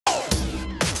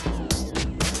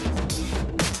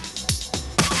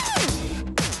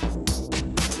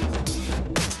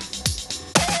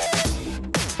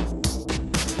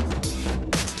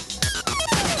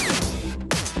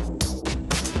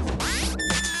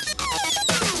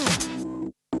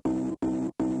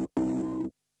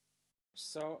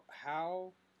So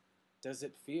how does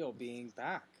it feel being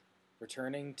back,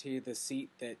 returning to the seat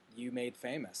that you made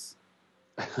famous?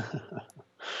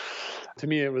 To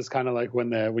me, it was kind of like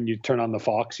when you turn on the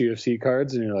Fox UFC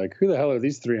cards and you're like, who the hell are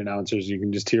these three announcers? You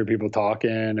can just hear people talking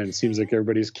and it seems like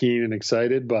everybody's keen and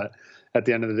excited. But at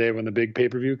the end of the day, when the big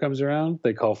pay-per-view comes around,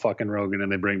 they call fucking Rogan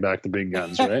and they bring back the big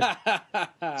guns, right?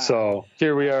 So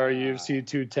here we are, UFC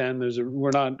 210.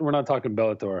 We're not talking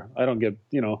Bellator.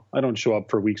 I don't show up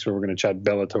for weeks where we're going to chat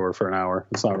Bellator for an hour.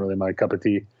 It's not really my cup of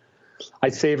tea. I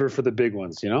savor for the big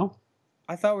ones,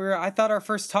 I thought our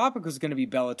first topic was going to be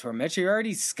Bellator. Mitch, you're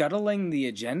already scuttling the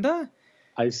agenda?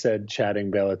 I said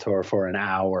chatting Bellator for an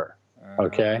hour.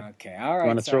 Okay? Okay, all right. You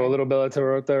want to throw a little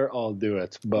Bellator out there? I'll do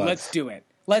it. But let's do it.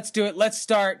 Let's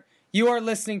start. You are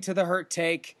listening to The Hurt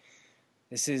Take.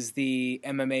 This is the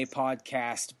MMA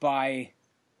podcast by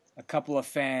a couple of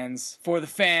fans, for the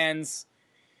fans.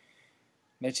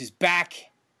 Mitch is back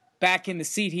in the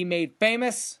seat he made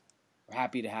famous. We're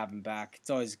happy to have him back. It's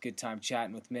always a good time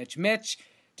chatting with Mitch. Mitch,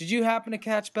 did you happen to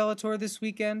catch Bellator this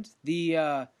weekend?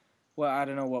 I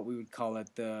don't know what we would call it.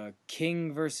 The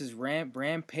King versus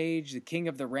Rampage, the King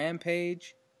of the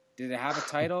Rampage. Did it have a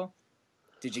title?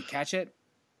 Did you catch it?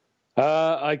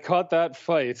 I caught that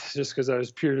fight just because I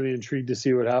was purely intrigued to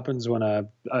see what happens when a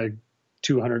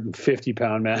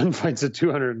 250-pound man fights a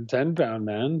 210-pound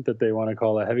man that they want to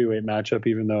call a heavyweight matchup,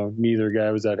 even though neither guy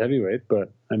was at heavyweight.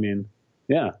 But, I mean,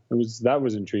 yeah, that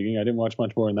was intriguing. I didn't watch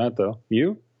much more than that, though.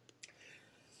 You?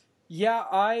 Yeah,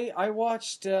 I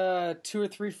watched 2 or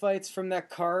 3 fights from that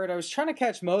card. I was trying to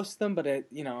catch most of them, but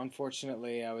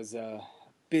unfortunately, I was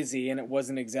busy, and it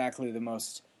wasn't exactly the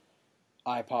most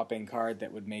eye-popping card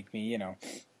that would make me,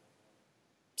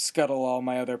 scuttle all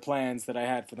my other plans that I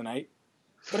had for the night.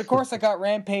 But of course, I got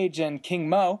Rampage and King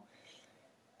Mo.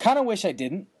 Kind of wish I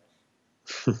didn't.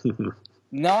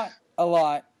 Not a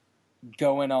lot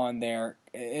going on there.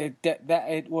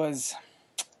 It was,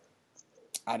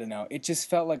 I don't know. It just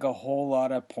felt like a whole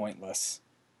lot of pointless.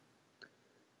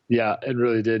 Yeah, it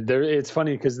really did. It's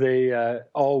funny because they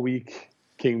all week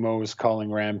King Mo was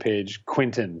calling Rampage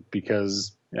Quinton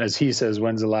because, as he says,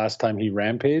 when's the last time he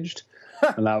rampaged?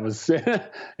 And that was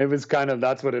it was kind of,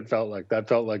 that's what it felt like. That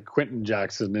felt like Quinton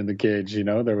Jackson in the cage.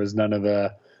 There was none of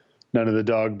the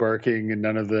dog barking and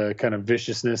none of the kind of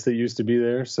viciousness that used to be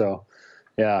there. So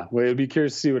yeah, well, it'd be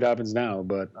curious to see what happens now,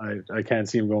 but I can't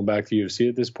see him going back to UFC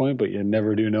at this point, but you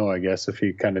never do know, I guess, if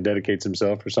he kind of dedicates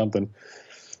himself or something.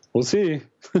 We'll see.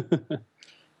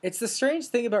 It's the strange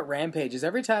thing about Rampage is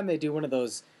every time they do one of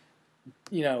those,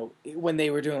 when they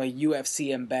were doing like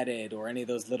UFC Embedded or any of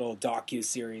those little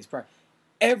docu-series,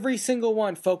 every single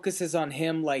one focuses on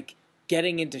him like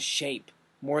getting into shape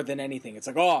more than anything. It's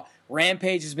like, oh,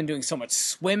 Rampage has been doing so much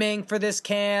swimming for this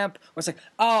camp. Or it's like,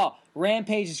 oh,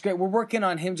 Rampage is great. We're working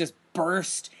on him just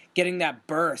getting that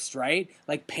burst, right?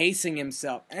 Like pacing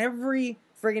himself every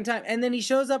friggin' time. And then he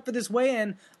shows up for this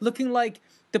weigh-in looking like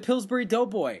the Pillsbury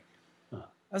Doughboy.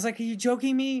 I was like, are you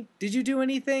joking me? Did you do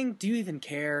anything? Do you even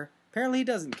care? Apparently he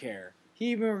doesn't care.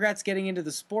 He even regrets getting into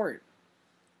the sport.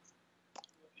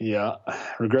 Yeah,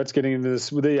 regrets getting into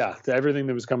this. Yeah, everything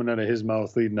that was coming out of his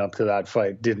mouth leading up to that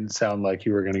fight didn't sound like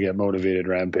you were going to get motivated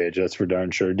Rampage. That's for darn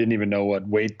sure. Didn't even know what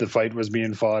weight the fight was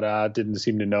being fought at. Didn't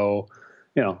seem to know.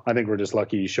 I think we're just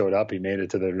lucky he showed up. He made it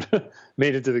to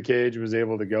the cage, was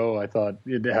able to go. I thought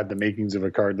it had the makings of a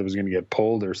card that was going to get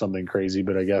pulled or something crazy,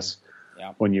 but I guess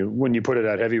when you put it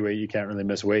at heavyweight, you can't really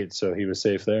miss weight, so he was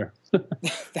safe there.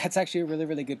 That's actually a really,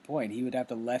 really good point. He would have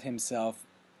to let himself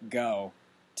go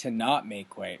to not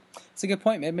make weight. It's a good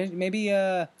point. Maybe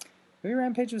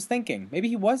Rampage was thinking. Maybe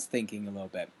he was thinking a little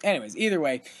bit. Anyways, either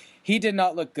way, he did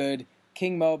not look good.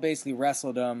 King Mo basically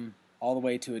wrestled him all the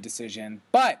way to a decision.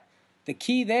 But the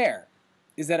key there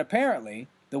is that apparently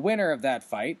the winner of that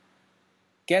fight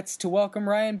gets to welcome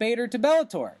Ryan Bader to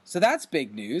Bellator. So that's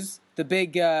big news. The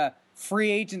big free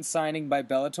agent signing by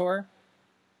Bellator.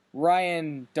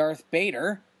 Ryan Darth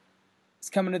Bader is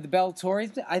coming to the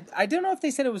Bellator. I don't know if they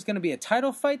said it was going to be a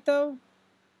title fight, though.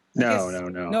 No.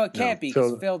 No, it can't be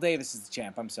because Phil Davis is the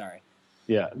champ. I'm sorry.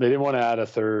 Yeah, they didn't want to add a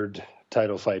third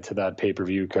title fight to that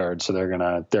pay-per-view card, so they're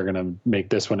gonna make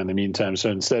this one in the meantime. So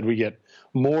instead, we get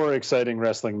more exciting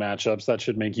wrestling matchups. That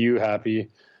should make you happy.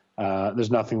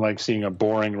 There's nothing like seeing a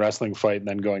boring wrestling fight and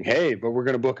then going, hey, but we're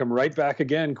going to book him right back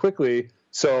again quickly.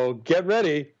 So get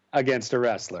ready against a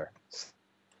wrestler.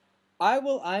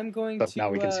 I'm going to... Now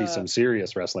we can see some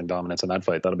serious wrestling dominance in that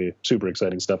fight. That'll be super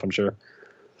exciting stuff, I'm sure.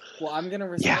 Well, I'm going to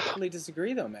respectfully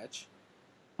disagree, though, Mitch.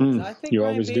 I think you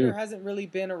Ryan always Bader do. hasn't really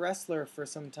been a wrestler for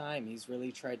some time. He's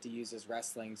really tried to use his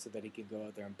wrestling so that he could go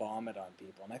out there and bomb it on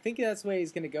people. And I think that's the way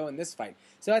he's going to go in this fight.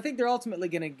 So I think they're ultimately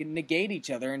going to negate each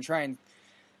other and try and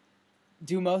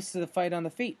do most of the fight on the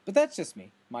feet. But that's just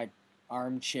me, my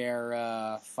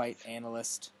armchair fight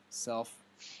analyst self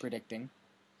predicting.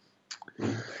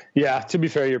 Yeah, to be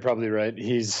fair, you're probably right.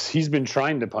 He's been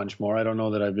trying to punch more. I don't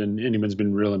know that anyone's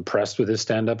been real impressed with his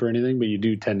stand up or anything, but you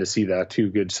do tend to see that. Two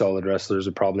good solid wrestlers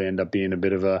would probably end up being a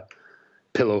bit of a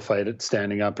pillow fight at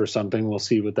standing up or something. We'll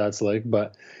see what that's like.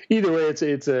 But either way,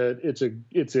 it's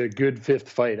a good fifth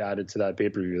fight added to that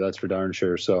pay-per-view. That's for darn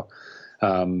sure. So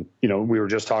we were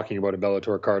just talking about a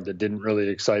Bellator card that didn't really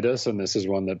excite us, and this is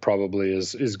one that probably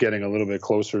is getting a little bit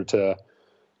closer to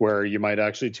where you might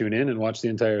actually tune in and watch the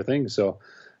entire thing. So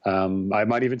I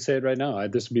might even say it right now.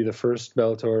 This would be the first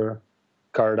Bellator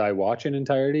card I watch in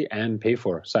entirety and pay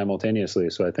for simultaneously.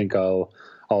 So I think I'll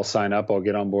sign up. I'll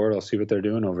get on board. I'll see what they're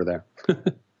doing over there.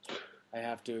 I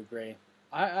have to agree.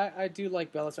 I do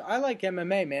like Bellator. I like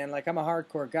MMA, man. Like, I'm a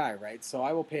hardcore guy, right? So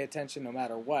I will pay attention no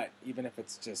matter what, even if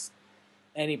it's just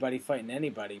anybody fighting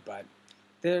anybody. But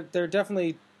they're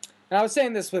definitely... And I was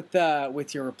saying this with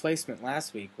your replacement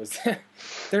last week, was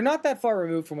they're not that far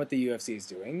removed from what the UFC is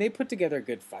doing. They put together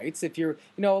good fights. If you're,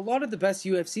 a lot of the best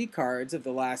UFC cards of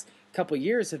the last couple of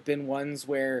years have been ones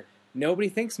where nobody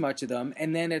thinks much of them,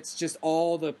 and then it's just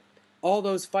all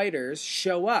those fighters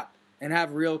show up and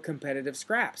have real competitive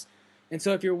scraps. And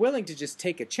so if you're willing to just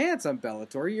take a chance on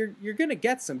Bellator, you're going to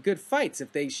get some good fights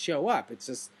if they show up. It's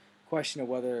just a question of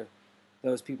whether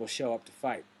those people show up to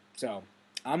fight. So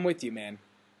I'm with you, man.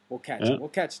 We'll catch it. We'll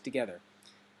catch it together.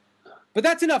 But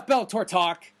that's enough Bellator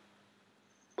talk.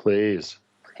 Please.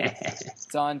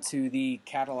 It's on to the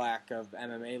Cadillac of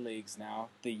MMA leagues now,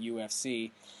 the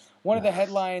UFC. One of the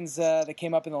headlines that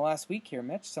came up in the last week here,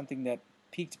 Mitch, something that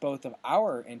piqued both of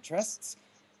our interests,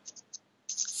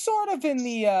 sort of in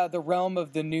the realm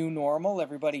of the new normal.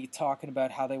 Everybody talking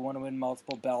about how they want to win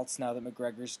multiple belts now that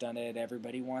McGregor's done it.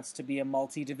 Everybody wants to be a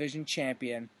multi-division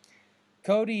champion.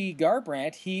 Cody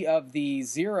Garbrandt, he of the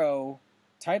 0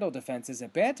 title defenses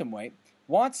at bantamweight,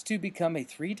 wants to become a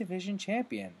 3-division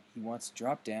champion. He wants to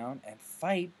drop down and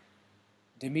fight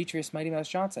Demetrius Mighty Mouse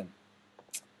Johnson.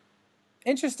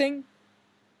 Interesting.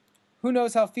 Who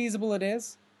knows how feasible it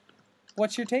is?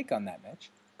 What's your take on that, Mitch?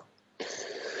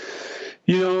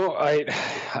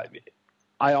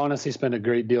 I honestly spend a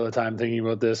great deal of time thinking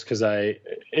about this because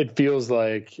it feels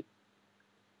like,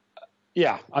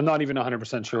 I'm not even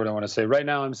 100% sure what I want to say. Right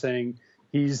now I'm saying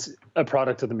he's a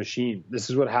product of the machine. This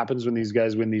is what happens when these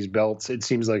guys win these belts. It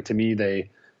seems like to me they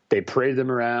parade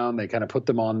them around. They kind of put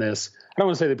them on this. I don't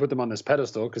want to say they put them on this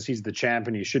pedestal because he's the champ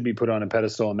and he should be put on a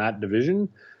pedestal in that division.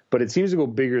 But it seems to go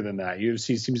bigger than that.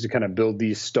 UFC seems to kind of build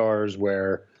these stars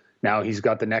where now he's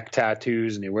got the neck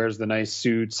tattoos and he wears the nice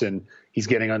suits and he's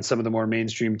getting on some of the more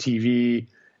mainstream TV.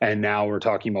 And now we're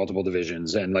talking multiple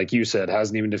divisions. And like you said,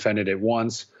 hasn't even defended it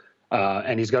once.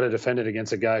 And he's got to defend it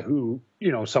against a guy who,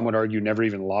 some would argue never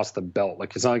even lost the belt.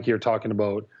 Like, it's not like you're talking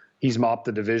about he's mopped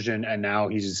the division and now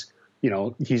he's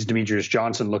Demetrius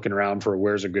Johnson looking around for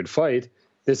where's a good fight.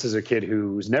 This is a kid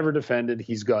who's never defended.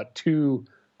 He's got two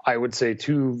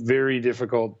very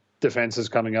difficult defenses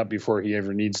coming up before he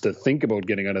ever needs to think about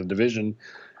getting out of the division.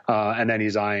 And then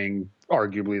he's eyeing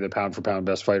arguably the pound for pound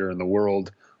best fighter in the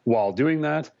world while doing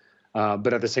that.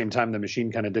 But at the same time, the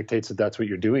machine kind of dictates that that's what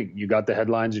you're doing. You got the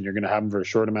headlines and you're going to have them for a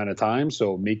short amount of time.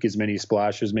 So make as many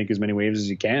splashes, make as many waves as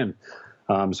you can.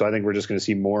 So I think we're just going to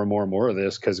see more and more and more of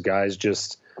this because guys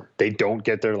they don't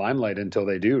get their limelight until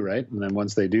they do, right? And then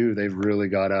once they do, they've really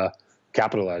got to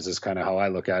capitalize is kind of how I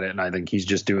look at it. And I think he's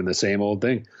just doing the same old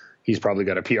thing. He's probably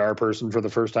got a PR person for the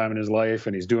first time in his life.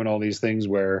 And he's doing all these things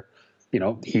where,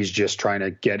 he's just trying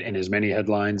to get in as many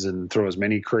headlines and throw as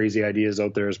many crazy ideas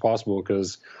out there as possible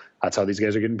because that's how these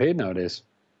guys are getting paid nowadays.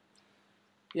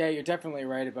 Yeah, you're definitely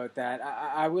right about that.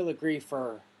 I will agree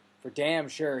for damn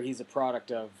sure he's a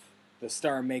product of the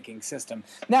star-making system.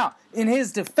 Now, in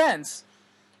his defense,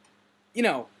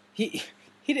 he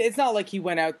it's not like he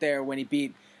went out there when he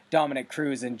beat Dominic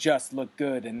Cruz and just looked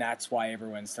good, and that's why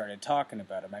everyone started talking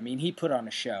about him. I mean, he put on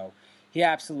a show. He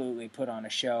absolutely put on a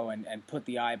show and put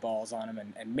the eyeballs on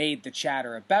him and made the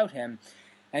chatter about him.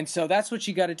 And so that's what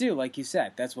you got to do, like you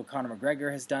said. That's what Conor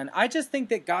McGregor has done. I just think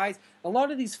that, guys, a lot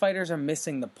of these fighters are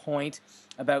missing the point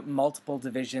about multiple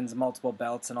divisions, multiple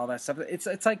belts, and all that stuff.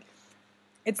 It's like,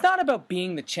 it's not about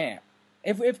being the champ.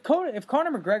 If Conor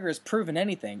McGregor has proven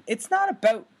anything, it's not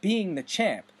about being the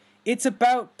champ. It's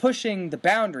about pushing the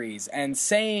boundaries and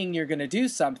saying you're going to do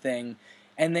something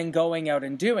and then going out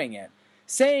and doing it.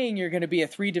 Saying you're going to be a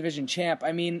 3-division champ,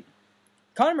 I mean,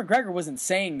 Conor McGregor wasn't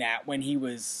saying that when he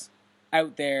was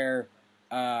out there,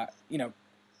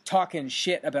 talking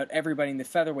shit about everybody in the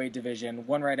featherweight division,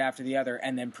 one right after the other,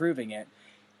 and then proving it.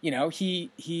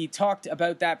 He talked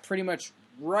about that pretty much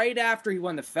right after he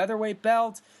won the featherweight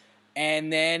belt,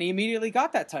 and then he immediately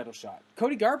got that title shot.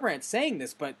 Cody Garbrandt saying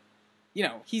this, but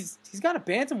he's got a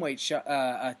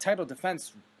bantamweight title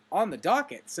defense on the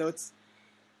docket. So it's,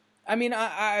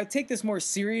 I take this more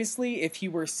seriously if he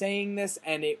were saying this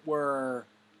and it were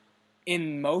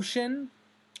in motion.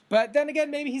 But then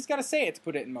again, maybe he's got to say it to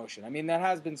put it in motion. That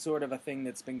has been sort of a thing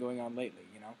that's been going on lately,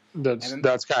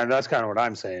 That's kind of what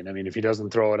I'm saying. If he doesn't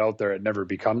throw it out there, it never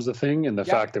becomes a thing. And the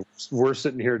fact that we're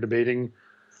sitting here debating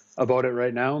about it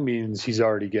right now means he's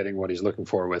already getting what he's looking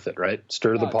for with it, right?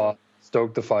 Stir the pot,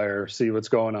 stoke the fire, see what's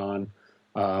going on,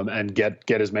 and get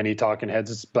as many talking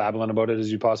heads babbling about it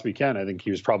as you possibly can. I think he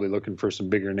was probably looking for some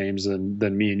bigger names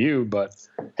than me and you, but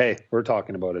hey, we're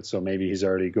talking about it, so maybe he's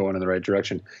already going in the right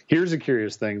direction. Here's a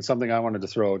curious thing, something I wanted to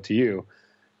throw out to you.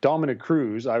 Dominic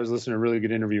Cruz, I was listening to a really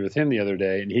good interview with him the other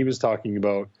day, and he was talking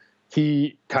about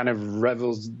he kind of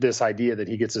revels this idea that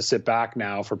he gets to sit back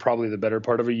now for probably the better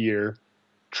part of a year,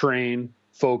 train,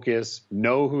 focus,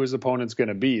 know who his opponent's going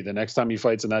to be. The next time he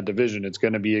fights in that division, it's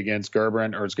going to be against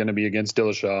Garbrandt or it's going to be against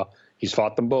Dillashaw. He's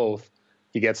fought them both.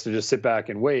 He gets to just sit back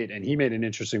and wait. And he made an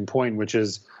interesting point, which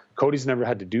is Cody's never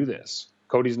had to do this.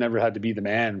 Cody's never had to be the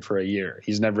man for a year.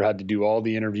 He's never had to do all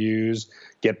the interviews,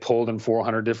 get pulled in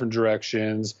 400 different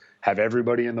directions, have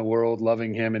everybody in the world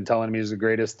loving him and telling him he's the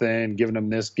greatest thing, giving him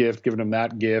this gift, giving him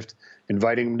that gift,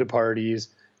 inviting him to parties.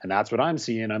 And that's what I'm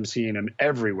seeing. I'm seeing him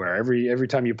everywhere. Every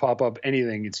time you pop up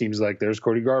anything, it seems like there's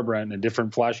Cody Garbrandt in a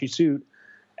different flashy suit.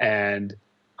 And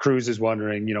Cruz is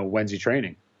wondering, when's he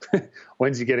training?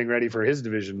 When's he getting ready for his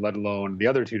division, let alone the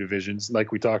other two divisions?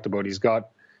 Like we talked about, he's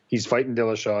fighting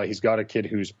Dillashaw. He's got a kid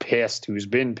who's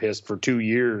been pissed for 2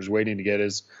 years waiting to get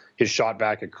his shot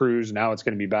back at Cruz. Now it's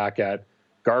going to be back at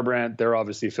Garbrandt. They're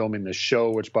obviously filming this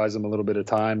show, which buys them a little bit of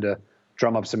time to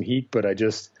drum up some heat. But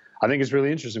I think it's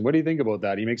really interesting. What do you think about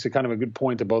that? He makes a kind of a good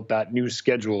point about that new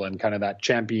schedule and kind of that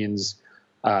champion's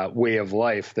way of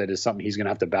life that is something he's going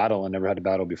to have to battle and never had to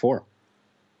battle before.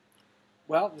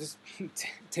 Well, just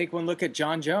take one look at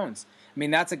John Jones.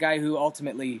 That's a guy who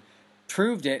ultimately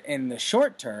proved it in the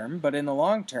short term, but in the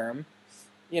long term,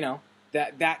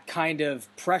 that kind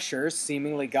of pressure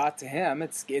seemingly got to him.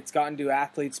 It's gotten to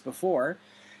athletes before.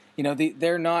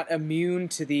 They're not immune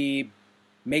to the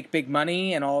make big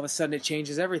money and all of a sudden it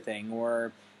changes everything,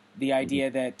 or the idea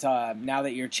that now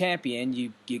that you're champion,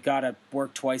 you got to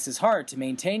work twice as hard to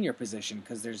maintain your position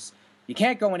because you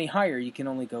can't go any higher, you can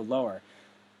only go lower.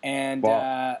 And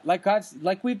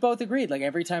like we both agreed, like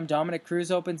every time Dominic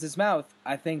Cruz opens his mouth,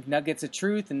 I think nuggets of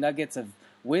truth and nuggets of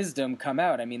wisdom come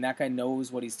out. That guy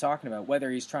knows what he's talking about.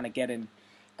 Whether he's trying to get in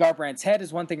Garbrandt's head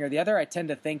is one thing or the other. I tend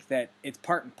to think that it's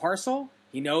part and parcel.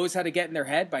 He knows how to get in their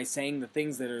head by saying the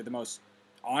things that are the most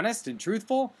honest and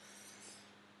truthful.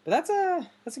 But that's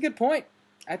a good point.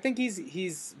 I think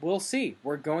we'll see.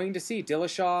 We're going to see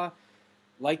Dillashaw,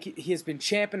 like he has been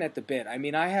champing at the bit.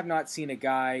 I have not seen a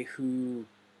guy who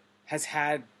has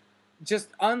had just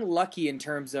unlucky in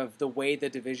terms of the way the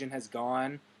division has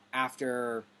gone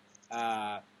after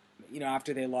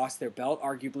they lost their belt.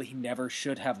 Arguably, he never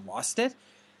should have lost it.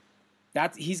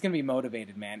 He's going to be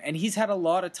motivated, man. And he's had a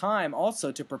lot of time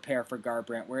also to prepare for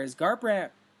Garbrandt, whereas Garbrandt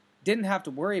didn't have to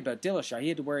worry about Dillashaw. He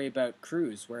had to worry about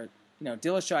Cruz, where,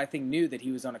 Dillashaw, I think, knew that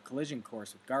he was on a collision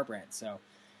course with Garbrandt. So,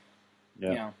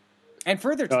 And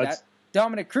further to that,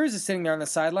 Dominic Cruz is sitting there on the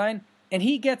sideline, and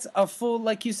he gets a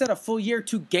full year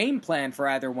to game plan for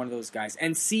either one of those guys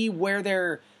and see where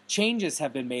their changes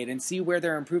have been made and see where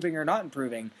they're improving or not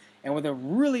improving. And with a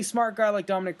really smart guy like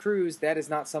Dominic Cruz, that is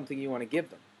not something you want to give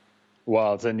them.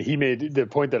 Well, and he made the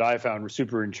point that I found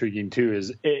super intriguing too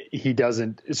is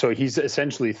he's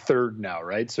essentially third now,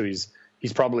 right? So he's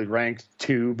probably ranked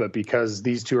 2, but because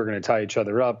these two are going to tie each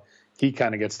other up, he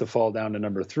kind of gets to fall down to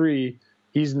number 3.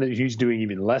 He's doing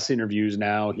even less interviews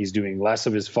now. He's doing less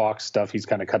of his Fox stuff. He's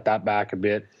kind of cut that back a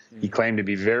bit. He claimed to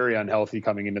be very unhealthy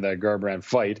coming into that Garbrandt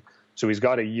fight. So he's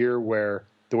got a year where,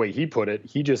 the way he put it,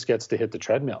 he just gets to hit the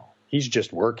treadmill. He's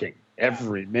just working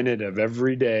every minute of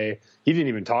every day. He didn't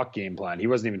even talk game plan. He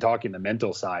wasn't even talking the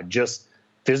mental side, just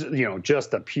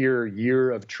a pure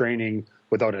year of training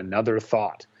without another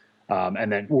thought.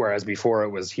 And then, whereas before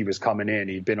he was coming in,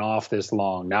 he'd been off this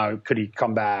long. Now, could he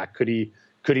come back? Could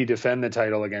he defend the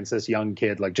title against this young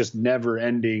kid? Like, just never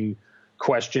ending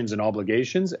questions and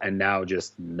obligations. And now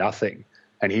just nothing.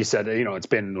 And he said, it's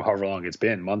been however long it's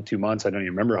been, month, 2 months. I don't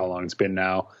even remember how long it's been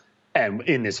now. And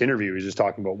in this interview, he's just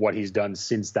talking about what he's done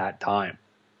since that time.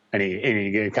 And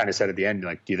he kind of said at the end,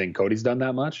 like, do you think Cody's done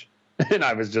that much? And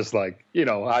I was just like,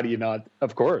 how do you not?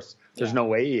 Of course. There's no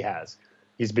way he has.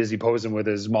 He's busy posing with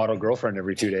his model girlfriend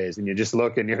every 2 days. And you just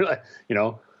look and you're like,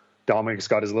 Dominic's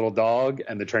got his little dog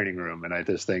and the training room. And I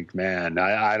just think, man,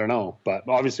 I don't know. But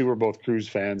obviously we're both Cruz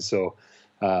fans. So,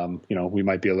 we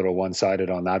might be a little one-sided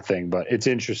on that thing. But it's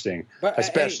interesting. But,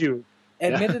 especially...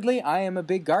 admittedly, I am a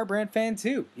big Garbrandt fan,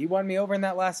 too. He won me over in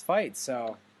that last fight,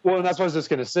 so... Well, and that's what I was just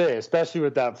going to say, especially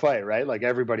with that fight, right? Like,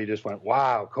 everybody just went,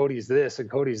 wow, Cody's this and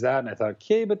Cody's that. And I thought,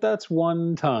 okay, but that's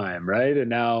one time, right? And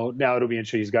now it'll be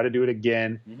interesting. He's got to do it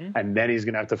again, and then he's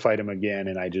going to have to fight him again.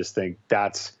 And I just think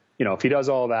that's, if he does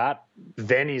all that,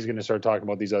 then he's going to start talking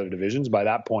about these other divisions. By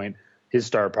that point, his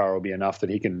star power will be enough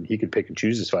that he can pick and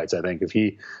choose his fights, I think. If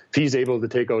he's able to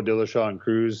take out Dillashaw and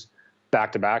Cruz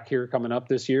back-to-back here coming up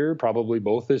this year, probably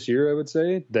both this year, I would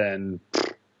say, then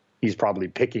he's probably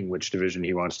picking which division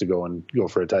he wants to go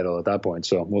for a title at that point.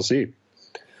 So we'll see.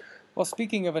 Well,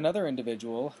 speaking of another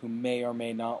individual who may or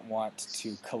may not want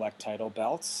to collect title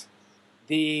belts,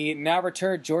 the now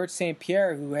returned George St.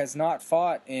 Pierre, who has not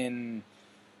fought in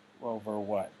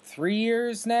over 3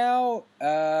 years now,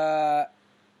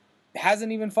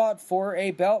 hasn't even fought for a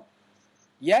belt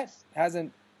yet,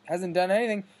 hasn't done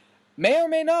anything, may or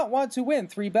may not want to win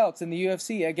 3 belts in the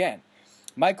UFC again.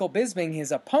 Michael Bisping,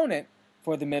 his opponent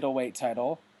for the middleweight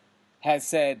title, has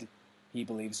said he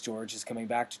believes George is coming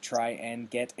back to try and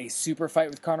get a super fight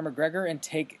with Conor McGregor and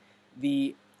take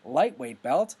the lightweight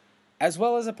belt, as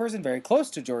well as a person very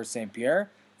close to George St. Pierre,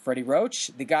 Freddie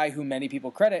Roach, the guy who many people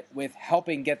credit with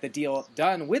helping get the deal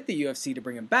done with the UFC to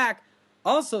bring him back,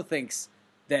 also thinks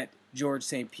that George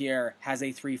St. Pierre has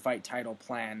a 3-fight title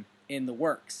plan in the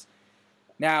works.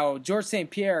 Now, George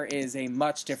St. Pierre is a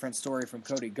much different story from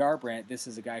Cody Garbrandt. This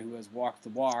is a guy who has walked the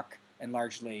walk and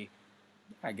largely,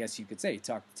 I guess you could say,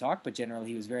 talked the talk, but generally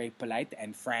he was very polite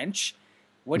and French.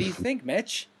 What do you think,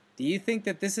 Mitch? Do you think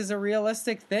that this is a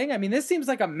realistic thing? I mean, this seems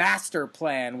like a master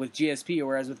plan with GSP,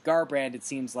 whereas with Garbrandt it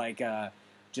seems like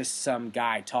just some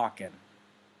guy talking.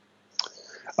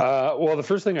 Well, the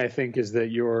first thing I think is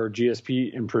that your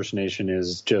GSP impersonation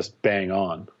is just bang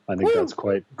on. I think that's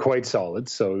quite solid.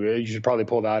 So you should probably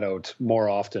pull that out more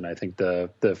often. I think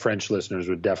the French listeners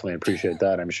would definitely appreciate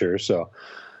that, I'm sure. So,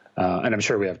 and I'm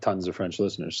sure we have tons of French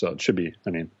listeners, so it should be,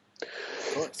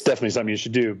 definitely something you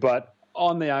should do. But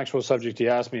on the actual subject you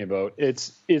asked me about,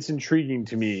 it's intriguing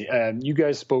to me. And you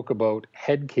guys spoke about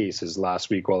head cases last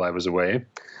week while I was away.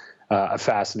 A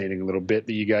fascinating little bit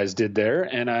that you guys did there.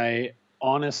 And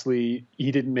honestly,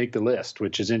 he didn't make the list,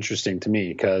 which is interesting to me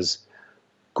because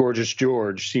Gorgeous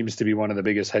George seems to be one of the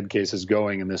biggest head cases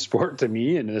going in this sport to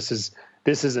me. And this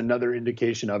is another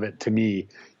indication of it to me.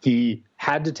 He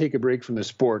had to take a break from the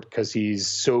sport because he's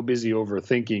so busy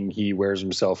overthinking. He wears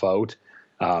himself out.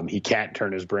 He can't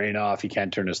turn his brain off. He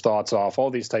can't turn his thoughts off, all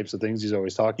these types of things he's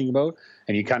always talking about.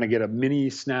 And you kind of get a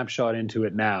mini snapshot into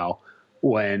it now.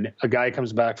 When a guy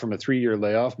comes back from a 3-year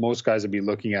layoff, most guys would be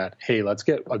looking at, hey, let's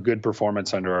get a good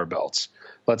performance under our belts.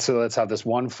 Let's have this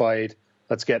one fight.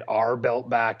 Let's get our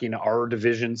belt back in our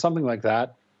division, something like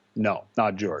that. No,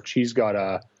 not George. He's got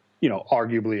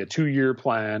arguably a 2-year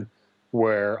plan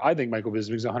where I think Michael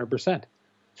Bisping's 100%.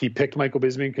 He picked Michael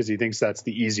Bisping because he thinks that's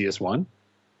the easiest one.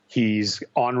 He's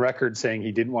on record saying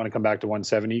he didn't want to come back to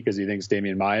 170 because he thinks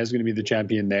Damian Maia is going to be the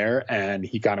champion there, and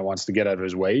he kind of wants to get out of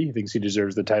his way. He thinks he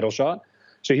deserves the title shot.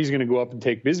 So he's going to go up and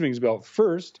take Bisping's belt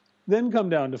first, then come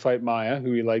down to fight Maia,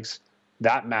 who he likes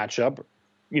that matchup,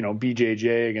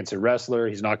 BJJ against a wrestler.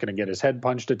 He's not going to get his head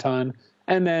punched a ton,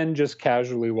 and then just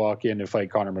casually walk in and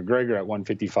fight Conor McGregor at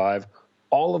 155,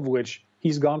 all of which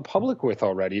he's gone public with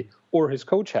already, or his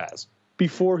coach has,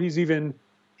 before he's even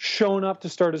shown up to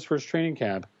start his first training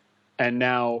camp. And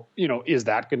now, is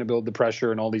that going to build the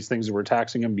pressure and all these things that were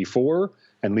taxing him before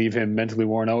and leave him mentally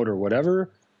worn out or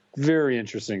whatever? Very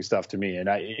interesting stuff to me. And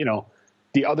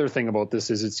the other thing about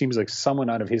this is it seems like someone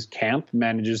out of his camp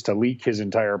manages to leak his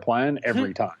entire plan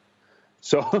every time.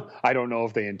 So I don't know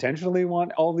if they intentionally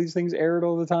want all these things aired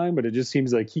all the time, but it just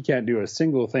seems like he can't do a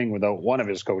single thing without one of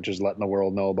his coaches letting the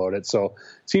world know about it. So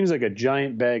it seems like a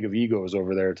giant bag of egos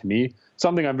over there to me.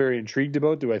 Something I'm very intrigued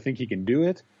about. Do I think he can do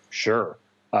it? Sure.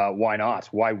 Why not?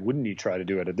 Why wouldn't he try to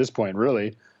do it at this point,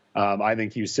 really? I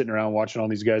think he was sitting around watching all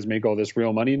these guys make all this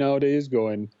real money nowadays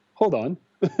going, hold on,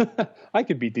 I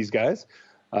could beat these guys.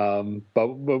 But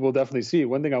we'll definitely see.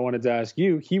 One thing I wanted to ask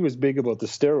you, he was big about the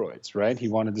steroids, right? He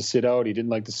wanted to sit out. He didn't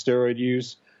like the steroid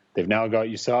use. They've now got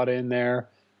USADA in there.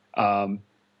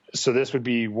 So this would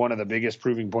be one of the biggest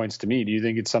proving points to me. Do you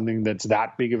think it's something that's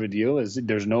that big of a deal?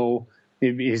 There's no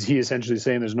Is he essentially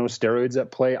saying there's no steroids at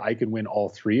play? I can win all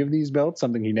 3 of these belts,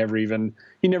 something he never even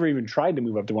tried to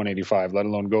move up to 185, let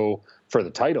alone go for the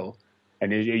title.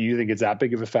 And you think it's that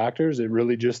big of a factor? Is it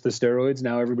really just the steroids?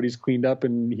 Now everybody's cleaned up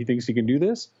and he thinks he can do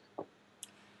this?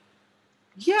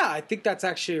 Yeah, I think that's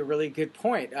actually a really good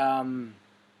point. I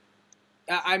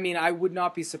mean, I would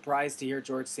not be surprised to hear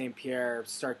George St. Pierre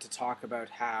start to talk about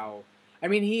how... I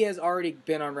mean, he has already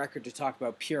been on record to talk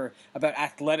about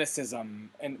athleticism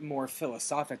and more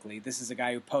philosophically. This is a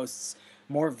guy who posts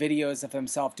more videos of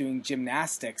himself doing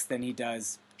gymnastics than he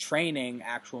does training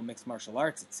actual mixed martial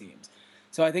arts, it seems.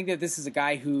 So I think that this is a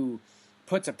guy who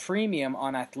puts a premium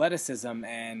on athleticism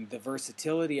and the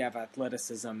versatility of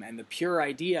athleticism and the pure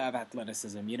idea of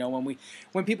athleticism. You know,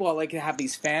 when people like to have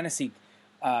these fantasy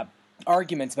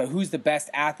arguments about who's the best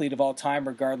athlete of all time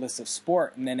regardless of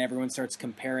sport, and then everyone starts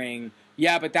comparing,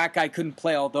 yeah, but that guy couldn't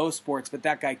play all those sports, but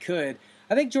that guy could.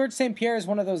 I think George St. Pierre is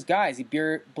one of those guys. He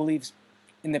believes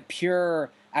in the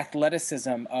pure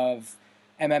athleticism of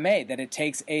MMA, that it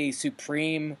takes a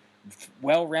supreme,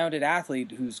 well-rounded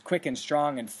athlete who's quick and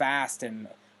strong and fast and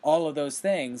all of those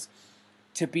things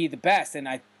to be the best. And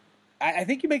I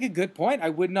think you make a good point. I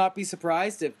would not be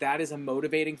surprised if that is a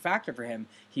motivating factor for him.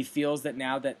 He feels that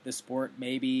now that the sport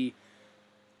maybe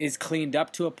is cleaned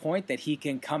up to a point that he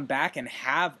can come back and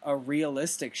have a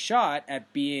realistic shot at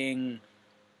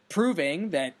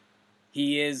proving that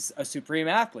he is a supreme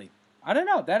athlete. I don't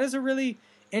know. That is a really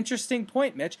interesting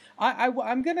point, Mitch.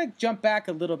 I'm going to jump back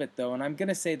a little bit, though, and I'm going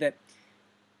to say that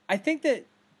I think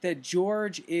that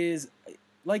George is,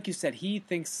 like you said, he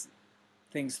thinks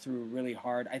things through really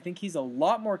hard. I think he's a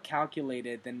lot more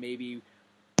calculated than maybe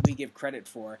we give credit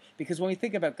for. Because when we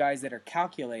think about guys that are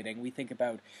calculating, we think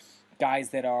about guys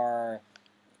that are...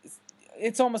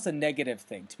 It's almost a negative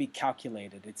thing to be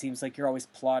calculated. It seems like you're always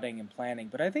plotting and planning.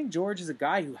 But I think George is a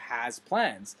guy who has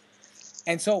plans.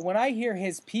 And so when I hear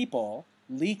his people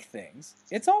leak things,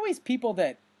 it's always people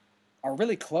that are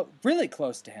really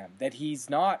close to him, that he's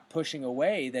not pushing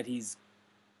away, that he's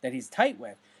tight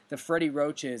with. The Freddie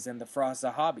Roaches and the Frost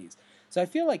Zahabis. So I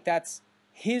feel like that's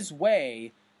his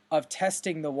way of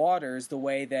testing the waters, the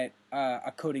way that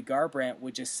a Cody Garbrandt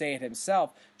would just say it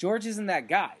himself. George isn't that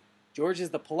guy. George is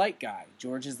the polite guy.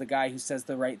 George is the guy who says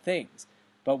the right things.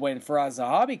 But when Faraz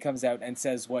Zahabi comes out and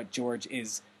says what George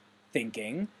is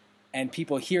thinking, and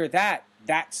people hear that,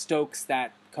 that stokes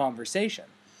that conversation.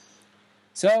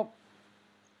 So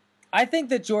I think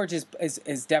that George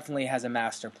is definitely has a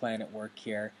master plan at work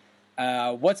here.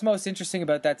 What's most interesting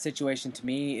about that situation to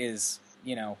me is,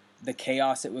 you know, the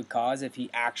chaos it would cause if he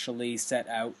actually set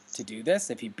out to do this.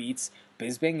 If he beats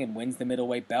Bisping and wins the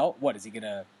middleweight belt, what, is he going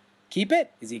to keep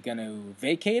it? Is he going to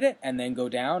vacate it and then go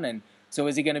down? And so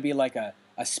is he going to be like a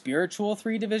spiritual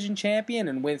 3-division champion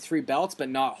and win 3 belts but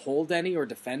not hold any or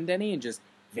defend any and just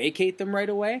vacate them right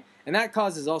away? And that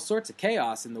causes all sorts of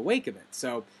chaos in the wake of it.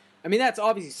 So, I mean, that's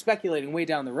obviously speculating way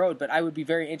down the road, but I would be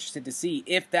very interested to see,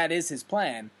 if that is his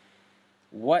plan,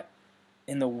 what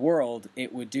in the world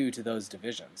it would do to those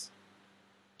divisions.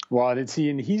 Well, and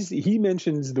he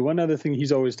mentions the one other thing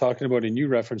he's always talking about, and you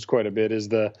reference quite a bit, is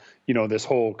this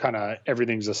whole kind of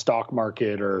everything's a stock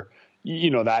market, or,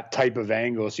 that type of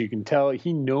angle. So you can tell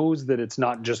he knows that it's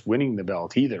not just winning the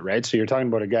belt either, right? So you're talking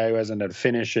about a guy who hasn't had a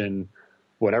finish in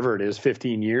whatever it is,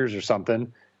 15 years or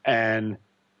something. And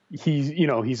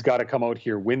he's got to come out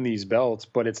here, win these belts,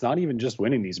 but it's not even just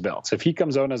winning these belts. If he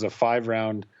comes out as a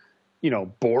 5-round,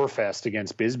 bore fest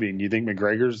against Bisping, do you think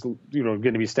McGregor's, going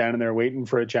to be standing there waiting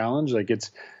for a challenge? Like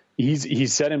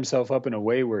he's set himself up in a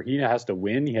way where he has to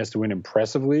win. He has to win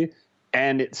impressively,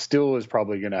 and it still is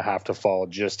probably going to have to fall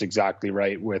just exactly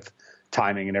right with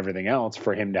timing and everything else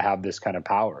for him to have this kind of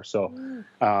power. So,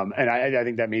 and I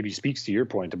think that maybe speaks to your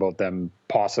point about them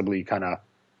possibly kind of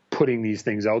putting these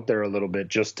things out there a little bit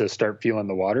just to start feeling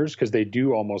the waters, because they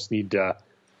do almost need to.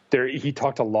 He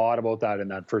talked a lot about that in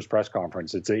that first press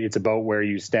conference. It's about where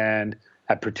you stand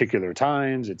at particular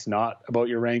times. It's not about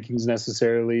your rankings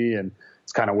necessarily, and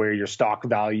it's kind of where your stock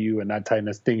value and that type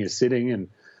of thing is sitting. And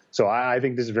so I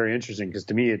think this is very interesting, because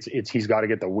to me, it's he's got to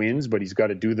get the wins, but he's got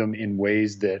to do them in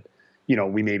ways that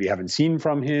we maybe haven't seen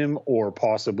from him, or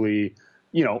possibly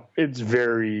it's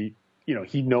very.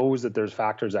 He knows that there's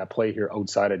factors at play here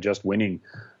outside of just winning.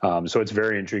 So it's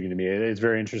very intriguing to me. It's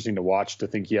very interesting to watch, to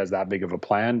think he has that big of a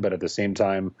plan, but at the same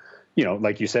time,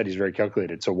 like you said, he's very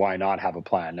calculated. So why not have a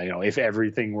plan? If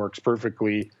everything works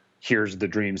perfectly, here's the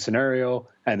dream scenario,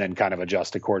 and then kind of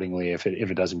adjust accordingly if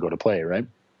it doesn't go to play, right?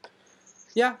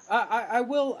 Yeah, I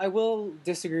will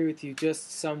disagree with you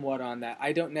just somewhat on that.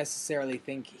 I don't necessarily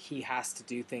think he has to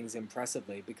do things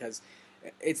impressively, because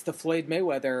it's the Floyd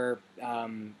Mayweather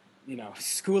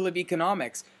School of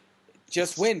Economics.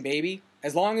 Just win, baby.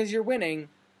 As long as you're winning,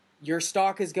 your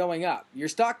stock is going up. Your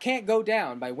stock can't go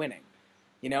down by winning.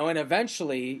 And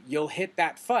eventually you'll hit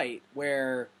that fight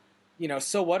where,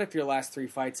 so what if your last 3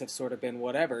 fights have sort of been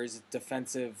whatever's,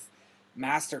 defensive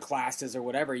master classes or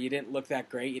whatever. You didn't look that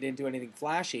great. You didn't do anything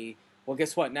flashy. Well,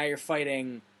 guess what? Now you're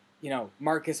fighting,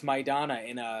 Marcus Maidana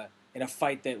in a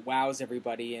fight that wows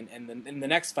everybody, and the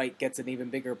next fight gets an even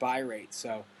bigger buy rate.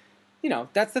 So,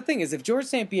 that's the thing is if George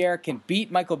St. Pierre can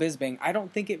beat Michael Bisping, I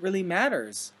don't think it really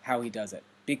matters how he does it,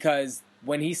 because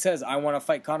when he says, I want to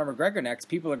fight Conor McGregor next,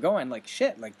 people are going like,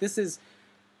 shit, like this is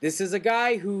a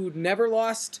guy who never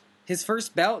lost his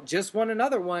first belt, just won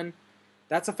another one.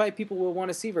 That's a fight people will want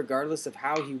to see regardless of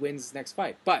how he wins his next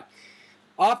fight. But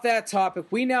off that topic,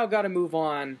 we now got to move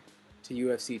on to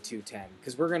UFC 210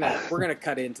 because we're gonna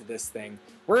cut into this thing.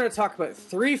 We're gonna talk about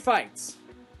 3 fights.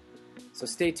 So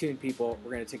stay tuned, people.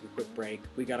 We're gonna take a quick break.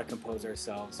 We gotta compose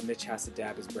ourselves. Mitch has to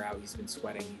dab his brow. He's been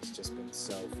sweating. He's just been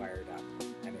so fired up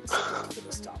and excited for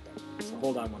this topic. So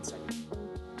hold on one second.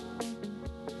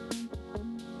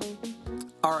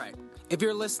 All right. If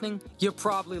you're listening, you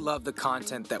probably love the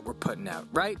content that we're putting out,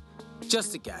 right?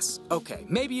 Just a guess. Okay,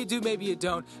 maybe you do, maybe you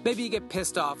don't. Maybe you get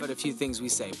pissed off at a few things we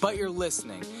say, but you're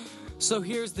listening. So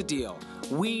here's the deal.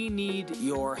 We need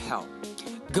your help.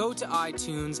 Go to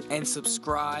iTunes and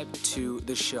subscribe to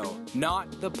the show,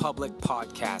 Not the Public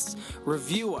Podcasts.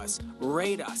 Review us,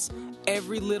 rate us.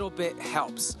 Every little bit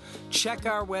helps. Check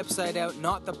our website out,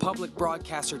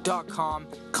 notthepublicbroadcaster.com.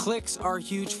 Clicks are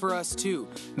huge for us too.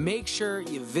 Make sure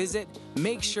you visit,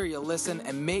 make sure you listen,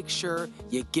 and make sure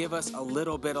you give us a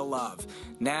little bit of love.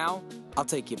 Now, I'll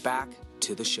take you back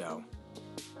to the show.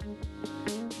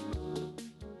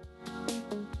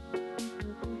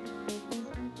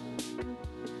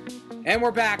 And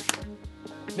we're back.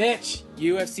 Mitch,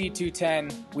 UFC 210.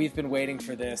 We've been waiting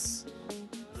for this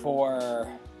for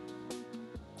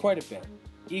quite a bit.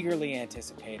 Eagerly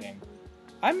anticipating.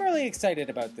 I'm really excited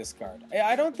about this card.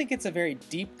 I don't think it's a very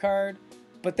deep card,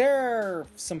 but there are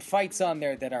some fights on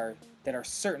there that are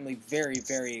certainly very,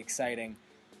 very exciting.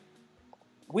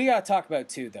 We gotta talk about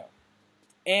 2 though.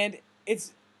 And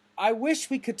I wish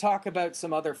we could talk about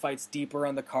some other fights deeper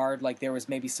on the card, like there was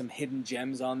maybe some hidden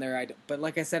gems on there. But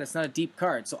like I said, it's not a deep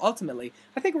card. So ultimately,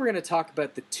 I think we're going to talk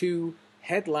about the 2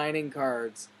 headlining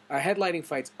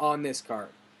fights on this card.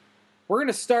 We're going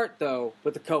to start, though,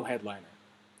 with the co-headliner.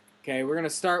 Okay, we're going to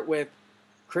start with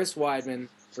Chris Weidman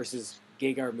versus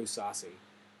Gegard Mousasi.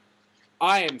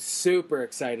 I am super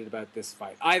excited about this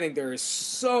fight. I think there is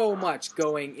so much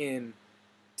going in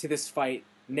to this fight,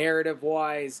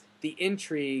 narrative-wise. The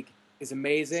intrigue is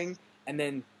amazing, and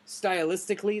then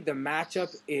stylistically, the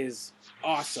matchup is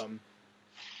awesome.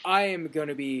 I am going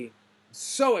to be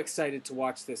so excited to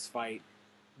watch this fight.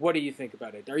 What do you think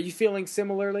about it? Are you feeling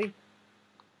similarly?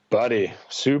 Buddy,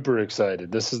 super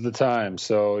excited. This is the time.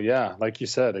 So yeah, like you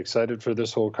said, excited for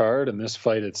this whole card, and this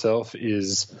fight itself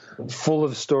is full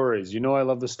of stories. I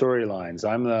love the storylines.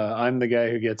 I'm the guy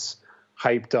who gets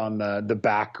hyped on the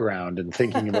background and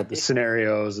thinking about the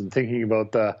scenarios and thinking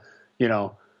about the,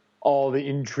 all the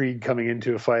intrigue coming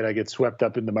into a fight. I get swept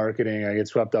up in the marketing. I get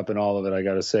swept up in all of it, I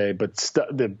got to say. But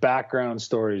the background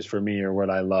stories for me are what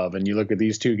I love. And you look at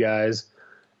these 2 guys,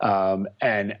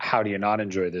 and how do you not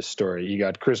enjoy this story? You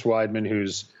got Chris Weidman,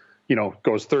 who's,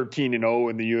 goes 13-0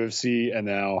 in the UFC and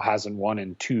now hasn't won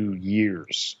in 2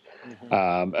 years,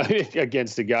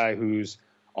 against a guy who's,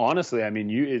 honestly,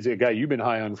 is a guy you've been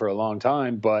high on for a long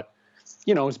time, but,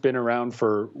 it's been around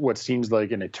for what seems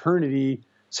like an eternity,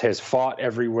 has fought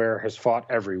everywhere, has fought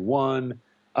everyone,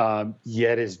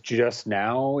 yet is just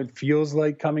now, it feels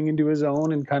like, coming into his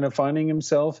own and kind of finding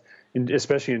himself,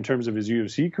 especially in terms of his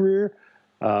UFC career.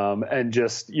 And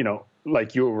just,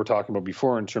 like you were talking about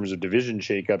before in terms of division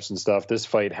shakeups and stuff, this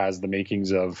fight has the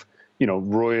makings of,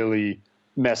 royally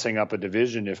messing up a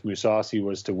division if Mousasi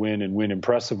was to win and win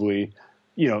impressively.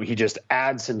 He just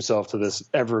adds himself to this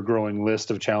ever-growing list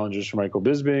of challengers for Michael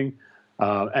Bisping.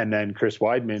 And then Chris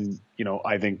Weidman,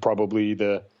 I think probably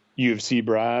the UFC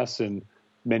brass and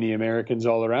many Americans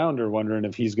all around are wondering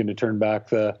if he's going to turn back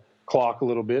the clock a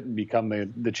little bit and become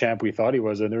the champ we thought he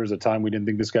was. And there was a time we didn't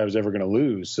think this guy was ever going to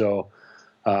lose. So,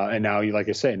 and now, like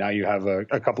I say, now you have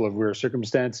a couple of weird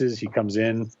circumstances. He comes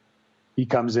in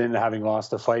having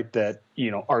lost a fight that,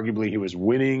 arguably he was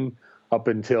winning up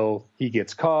until he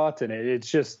gets caught. And it's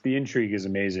just, the intrigue is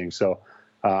amazing. So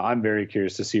I'm very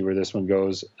curious to see where this one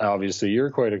goes. Obviously, you're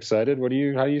quite excited. How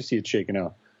do you see it shaking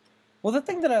out? Well, the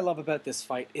thing that I love about this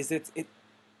fight is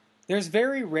there's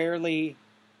very rarely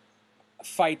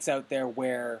fights out there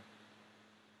where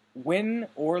win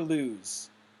or lose,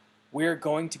 we're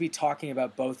going to be talking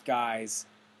about both guys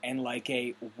and like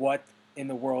what in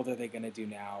the world are they going to do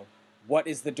now? What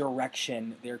is the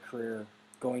direction their career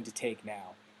going to take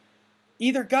now?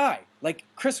 Either guy, like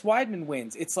Chris Weidman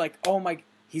wins, it's like, oh my,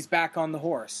 he's back on the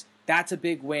horse. That's a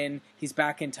big win. He's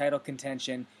back in title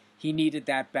contention. He needed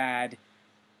that bad.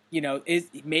 You know,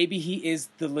 maybe he is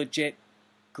the legit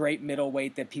great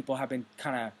middleweight that people have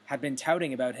been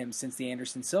touting about him since the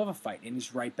Anderson Silva fight, and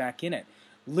he's right back in it.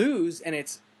 Lose, and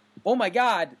it's, oh my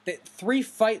God, that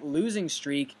 3-fight losing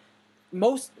streak.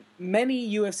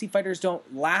 Many UFC fighters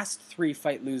don't last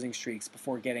 3-fight losing streaks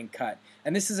before getting cut.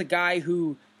 And this is a guy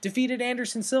who defeated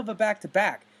Anderson Silva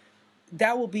back-to-back.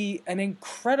 That will be an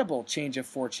incredible change of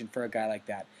fortune for a guy like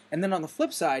that. And then on the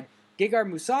flip side,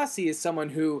 Gegard Mousasi is someone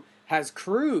who has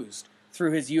cruised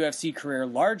through his UFC career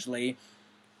largely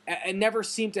and never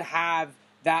seemed to have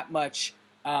that much...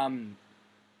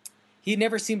 he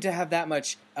never seemed to have that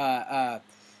much...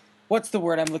 what's the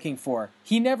word I'm looking for?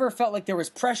 He never felt like there was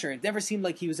pressure. It never seemed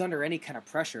like he was under any kind of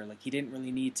pressure. Like he didn't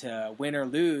really need to win or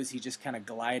lose. He just kind of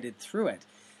glided through it.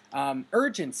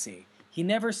 Urgency. He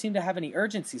never seemed to have any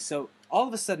urgency. So all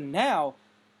of a sudden now,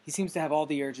 he seems to have all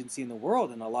the urgency in the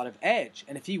world and a lot of edge.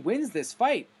 And if he wins this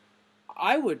fight,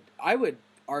 I would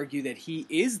argue that he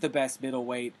is the best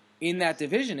middleweight in that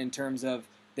division in terms of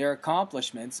their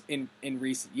accomplishments in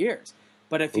recent years.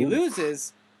 But if he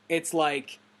loses, it's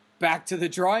like back to the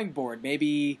drawing board.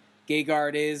 Maybe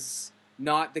Gegard is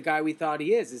not the guy we thought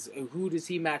he is. Who does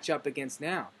he match up against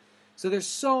now? So there's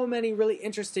so many really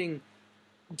interesting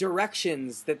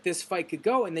directions that this fight could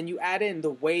go, and then you add in the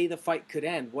way the fight could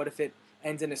end. What if it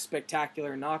ends in a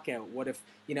spectacular knockout? What if,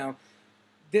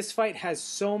 this fight has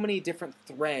so many different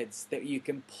threads that you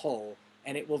can pull,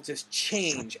 and it will just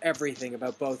change everything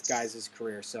about both guys'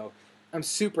 career. So I'm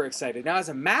super excited. Now, as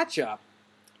a matchup,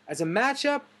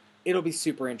 it'll be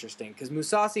super interesting because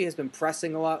Mousasi has been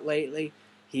pressing a lot lately.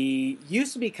 He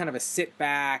used to be kind of a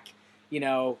sit-back,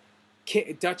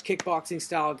 Dutch kickboxing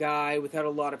style guy without a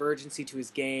lot of urgency to his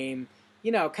game.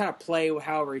 Kind of play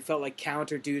however he felt like,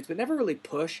 counter dudes, but never really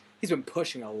push. He's been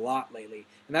pushing a lot lately,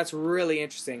 and that's really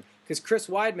interesting because Chris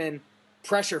Weidman,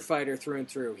 pressure fighter through and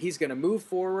through. He's going to move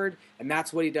forward, and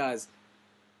that's what he does.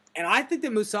 And I think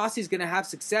that Mousasi is going to have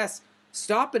success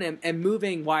stopping him and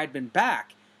moving Weidman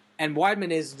back. And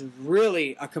Weidman is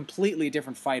really a completely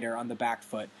different fighter on the back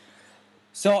foot.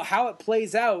 So how it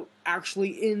plays out actually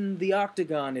in the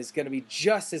octagon is going to be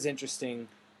just as interesting.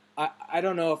 I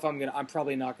don't know if I'm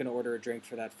probably not going to order a drink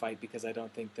for that fight because I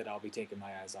don't think that I'll be taking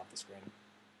my eyes off the screen.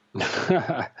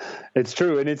 It's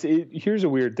true. And here's a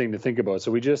weird thing to think about.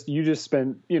 So we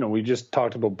just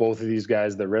talked about both of these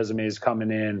guys, the resumes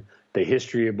coming in, the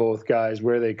history of both guys,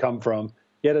 where they come from.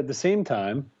 Yet at the same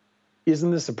time, isn't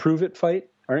this a prove it fight?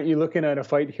 Aren't you looking at a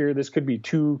fight here? This could be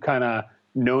two kind of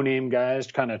no-name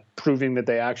guys kind of proving that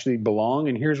they actually belong.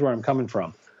 And here's where I'm coming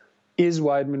from. Is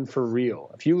Weidman for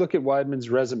real? If you look at Weidman's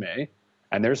resume,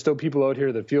 and there's still people out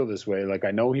here that feel this way, like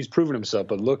I know he's proven himself,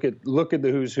 but look at the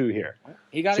who's who here.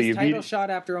 He got his title shot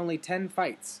after only 10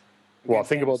 fights. Well,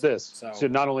 think about this. So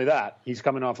not only that, he's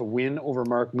coming off a win over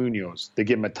Mark Munoz. They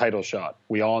give him a title shot.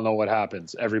 We all know what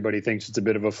happens. Everybody thinks it's a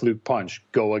bit of a fluke punch.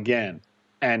 Go again.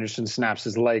 Anderson snaps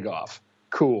his leg off.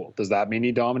 Cool. Does that mean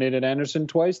he dominated Anderson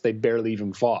twice? They barely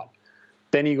even fought.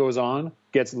 Then he goes on,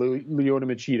 gets Lyoto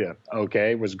Machida.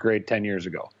 Okay, was great 10 years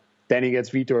ago. Then he gets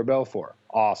Vitor Belfort.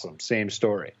 Awesome. Same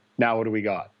story. Now what do we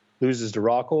got? Loses to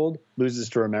Rockhold, loses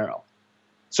to Romero.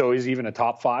 So is he even a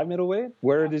top 5 middleweight?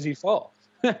 Where does he fall?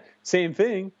 Same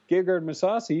thing. Gegard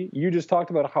Mousasi, you just talked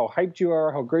about how hyped you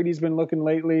are, how great he's been looking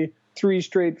lately. 3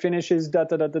 straight finishes,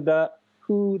 da-da-da-da-da.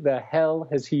 Who the hell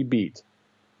has he beat?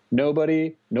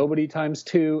 Nobody times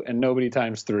 2, and nobody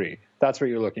times 3. That's what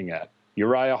you're looking at.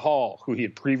 Uriah Hall, who he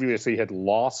had previously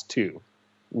lost to,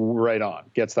 right on,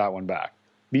 gets that one back.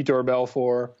 Vitor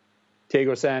Belfort,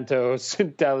 Thiago Santos,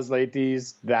 Dallas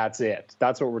Leites, that's it.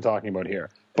 That's what we're talking about here.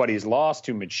 But he's lost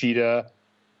to Machida,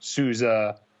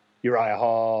 Souza, Uriah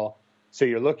Hall. So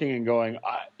you're looking and going,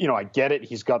 I get it.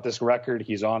 He's got this record.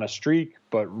 He's on a streak.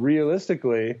 But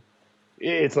realistically,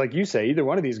 it's like you say, either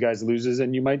one of these guys loses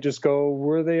and you might just go,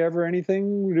 were they ever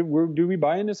anything? Do we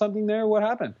buy into something there? What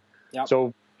happened? Yep.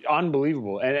 So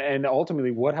unbelievable. And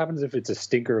ultimately, what happens if it's a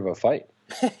stinker of a fight?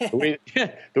 the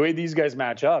way these guys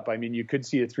match up, I mean, you could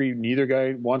see a 3. Neither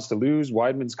guy wants to lose.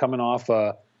 Weidman's coming off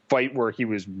a fight where he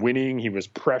was winning. He was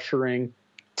pressuring.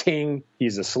 Ting,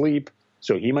 he's asleep.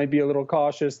 So he might be a little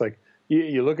cautious. Like,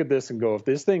 you look at this and go, if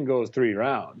this thing goes 3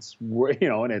 rounds,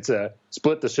 and it's a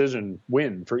split decision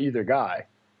win for either guy,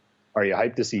 are you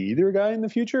hyped to see either guy in the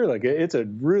future? Like, it's a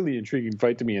really intriguing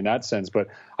fight to me in that sense. But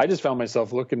I just found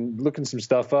myself looking some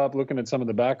stuff up, looking at some of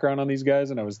the background on these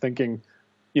guys, and I was thinking,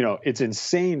 it's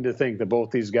insane to think that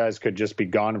both these guys could just be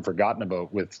gone and forgotten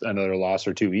about with another loss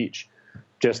or two each.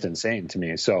 Just insane to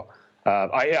me. So,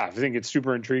 I think it's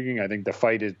super intriguing. I think the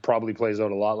fight probably plays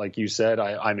out a lot like you said.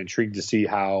 I'm intrigued to see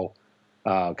how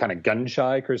kind of gun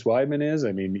shy Chris Weidman is.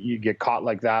 I mean, you get caught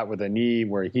like that with a knee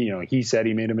where he said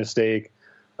he made a mistake.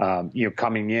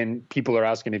 Coming in, people are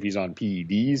asking if he's on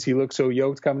PEDs. He looks so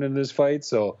yoked coming into this fight.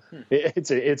 So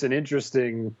it's an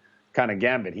interesting kind of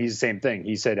gambit. He's the same thing.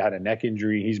 He said had a neck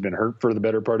injury. He's been hurt for the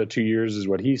better part of 2 years is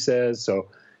what he says. So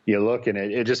you look and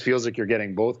it just feels like you're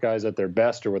getting both guys at their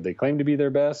best or what they claim to be their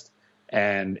best.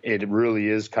 And it really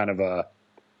is kind of a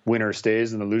winner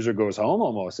stays and the loser goes home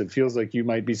almost. It feels like you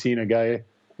might be seeing a guy,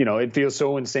 it feels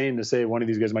so insane to say one of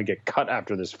these guys might get cut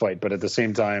after this fight. But at the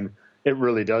same time, it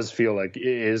really does feel like it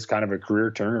is kind of a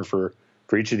career turner for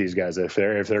each of these guys. If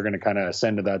they're going to kind of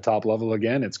ascend to that top level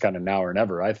again, it's kind of now or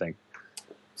never, I think.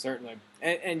 Certainly.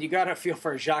 And you got to feel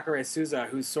for Jacare Souza,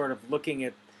 who's sort of looking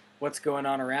at what's going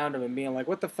on around him and being like,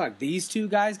 what the fuck? These two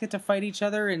guys get to fight each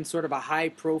other in sort of a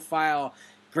high-profile,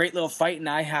 great little fight, and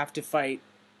I have to fight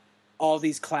all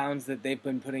these clowns that they've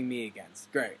been putting me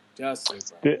against. Great. Just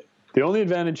super. The only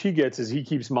advantage he gets is he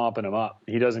keeps mopping them up.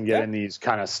 He doesn't get in these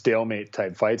kind of stalemate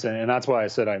type fights. And that's why I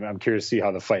said I'm curious to see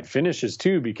how the fight finishes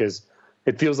too, because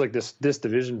it feels like this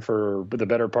division for the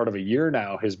better part of a year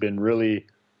now has been really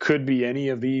could be any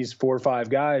of these 4 or 5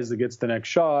 guys that gets the next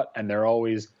shot. And they're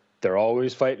always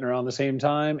fighting around the same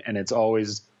time. And it's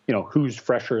always, who's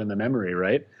fresher in the memory,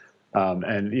 right?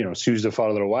 And Souza fought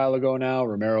a little while ago now.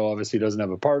 Romero obviously doesn't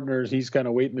have a partner. He's kind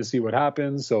of waiting to see what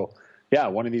happens. So, yeah,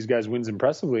 one of these guys wins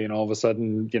impressively, and all of a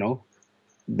sudden,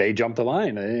 they jump the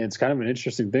line. It's kind of an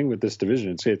interesting thing with this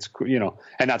division. It's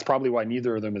and that's probably why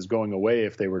neither of them is going away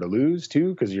if they were to lose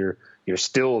too, because you're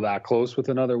still that close with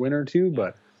another win or two.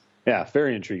 But yeah,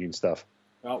 very intriguing stuff.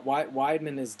 Well,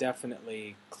 Weidman is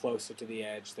definitely closer to the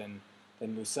edge than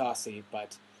Mousasi,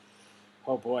 but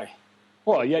oh boy.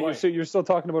 Well, yeah, you're still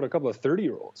talking about a couple of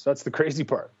 30-year-olds. That's the crazy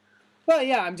part. Well,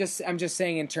 yeah, I'm just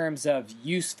saying in terms of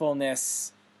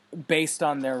usefulness based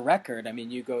on their record. I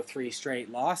mean, you go 3 straight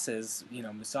losses.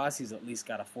 Mousasi's at least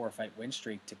got a 4-fight win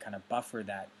streak to kind of buffer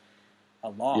that a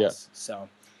loss. Yeah. So,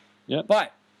 yeah.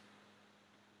 But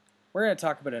we're going to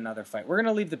talk about another fight. We're going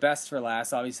to leave the best for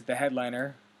last. Obviously, the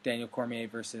headliner, Daniel Cormier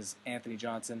versus Anthony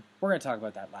Johnson. We're going to talk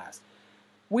about that last.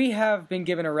 We have been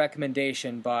given a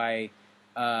recommendation by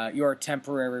your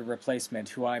temporary replacement,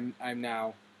 who I'm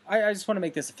now. I just want to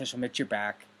make this official. Mitch, you're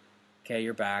back. Okay,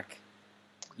 you're back.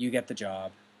 You get the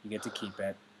job. You get to keep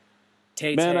it.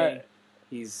 Tay,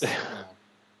 he's.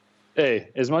 Hey,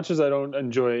 as much as I don't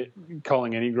enjoy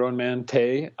calling any grown man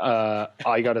Tay,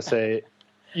 I got to say,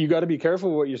 you got to be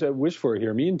careful what you said. Wish for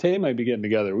here. Me and Tay might be getting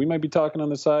together. We might be talking on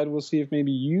the side. We'll see if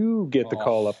maybe you get the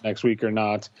call up next week or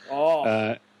not.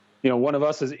 One of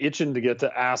us is itching to get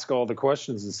to ask all the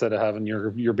questions instead of having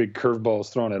your big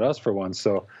curveballs thrown at us for once.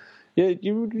 So, yeah,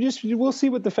 we'll see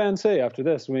what the fans say after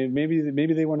this.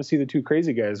 Maybe they want to see the 2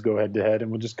 crazy guys go head to head, and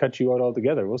we'll just cut you out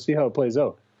altogether. We'll see how it plays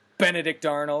out. Benedict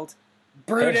Arnold,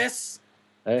 Brutus.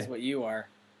 Hey. That's what you are.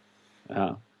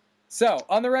 Uh-huh. So,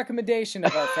 on the recommendation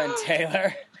of our friend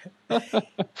Taylor,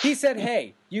 he said,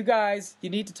 "Hey, you guys, you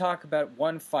need to talk about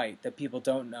one fight that people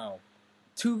don't know.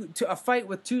 A fight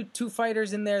with two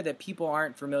fighters in there that people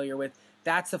aren't familiar with.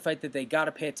 That's the fight that they got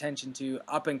to pay attention to,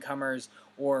 up-and-comers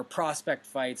or prospect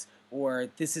fights, or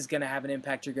this is going to have an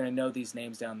impact. You're going to know these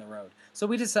names down the road." So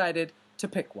we decided to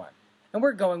pick one. And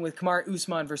we're going with Kamaru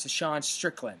Usman versus Sean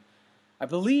Strickland. I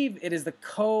believe it is the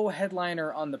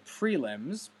co-headliner on the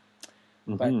prelims,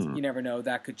 but you never know.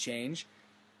 That could change.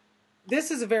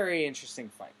 This is a very interesting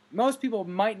fight. Most people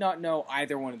might not know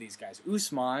either one of these guys.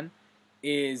 Usman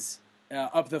is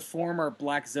of the former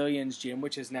Black Zillions gym,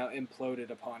 which has now imploded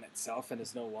upon itself and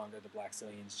is no longer the Black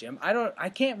Zillions gym. I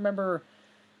can't remember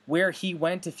where he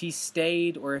went, if he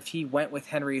stayed or if he went with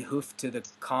Henry Hooft to the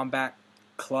Combat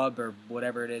Club or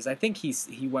whatever it is. I think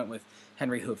he went with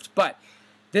Henry Hooft. But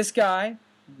this guy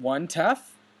won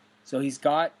tough, so he's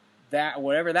got that,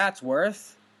 whatever that's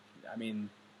worth. I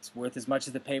mean, it's worth as much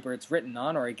as the paper it's written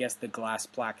on, or I guess the glass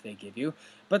plaque they give you.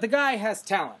 But the guy has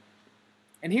talent.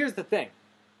 And here's the thing.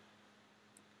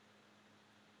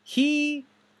 He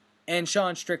and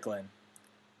Sean Strickland,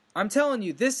 I'm telling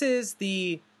you, this is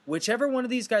whichever one of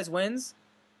these guys wins,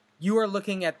 you are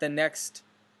looking at the next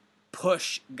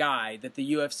push guy that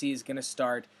the UFC is going to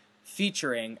start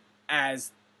featuring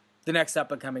as the next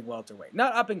up-and-coming welterweight.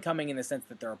 Not up-and-coming in the sense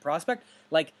that they're a prospect.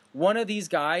 Like, one of these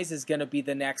guys is going to be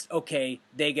the next, okay,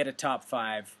 they get a top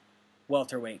 5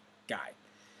 welterweight guy.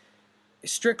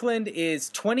 Strickland is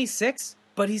 26,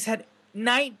 but he's had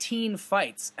 19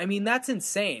 fights. I mean, that's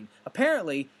insane.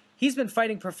 Apparently, he's been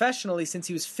fighting professionally since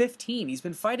he was 15. He's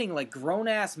been fighting like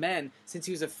grown-ass men since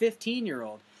he was a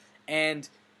 15-year-old. And,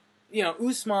 you know,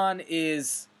 Usman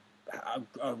is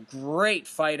a great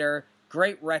fighter,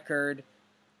 great record.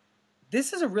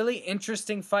 This is a really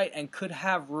interesting fight and could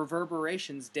have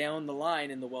reverberations down the line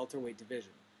in the welterweight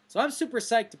division. So I'm super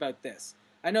psyched about this.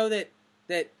 I know that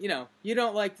you know, you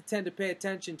don't like to tend to pay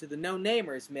attention to the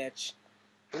no-namers, Mitch.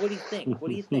 But what do you think? What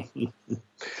do you think?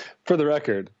 For the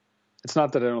record, it's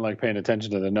not that I don't like paying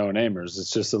attention to the no-namers.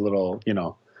 It's just a little, you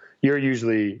know, you're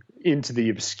usually into the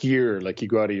obscure, like you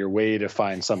go out of your way to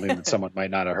find something that someone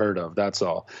might not have heard of. That's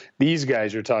all. These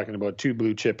guys, you're talking about two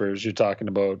blue chippers. You're talking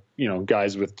about, you know,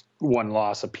 guys with one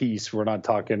loss apiece. We're not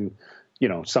talking, you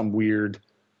know, some weird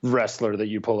wrestler that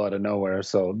you pull out of nowhere.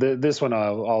 So this one,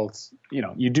 I'll, you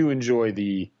know, you do enjoy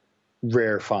the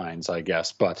rare finds, I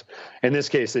guess. But in this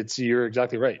case, you're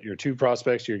exactly right. Your two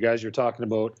prospects, your guys you're talking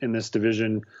about in this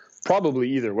division,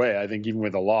 probably either way. I think even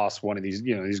with a loss, one of these,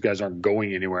 you know, these guys aren't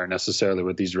going anywhere necessarily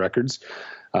with these records.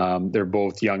 They're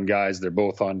both young guys. They're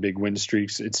both on big win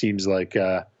streaks. It seems like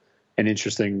an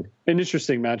interesting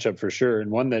matchup for sure.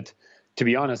 And one that, to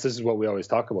be honest, this is what we always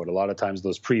talk about. A lot of times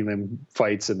those prelim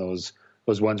fights and those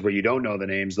ones where you don't know the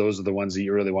names, those are the ones that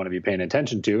you really want to be paying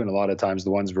attention to. And a lot of times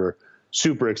the ones we're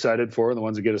super excited for, the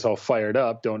ones that get us all fired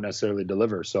up, don't necessarily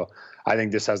deliver. So I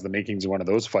think this has the makings of one of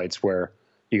those fights where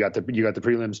you got the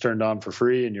prelims turned on for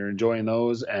free and you're enjoying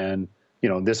those. And, you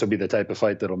know, this will be the type of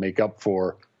fight that'll make up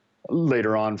for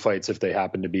later on fights if they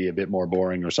happen to be a bit more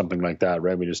boring or something like that,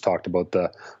 right? We just talked about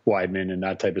the Weidman and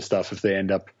that type of stuff. If they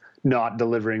end up not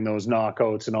delivering those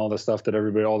knockouts and all the stuff that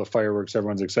all the fireworks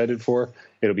everyone's excited for,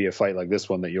 it'll be a fight like this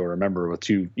one that you'll remember with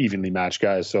two evenly matched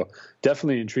guys. So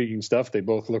definitely intriguing stuff. They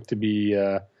both look to be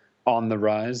on the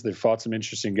rise. They've fought some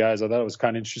interesting guys. I thought it was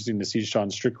kind of interesting to see Sean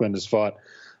Strickland has fought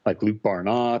like Luke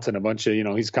Barnott and a bunch of, you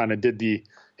know, he's kind of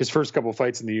his first couple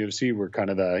fights in the UFC were kind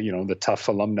of the tough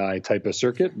alumni type of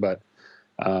circuit, but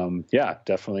yeah,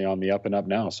 definitely on the up and up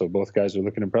now. So both guys are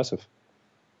looking impressive.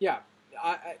 Yeah.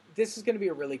 This is going to be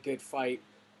a really good fight.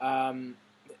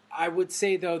 I would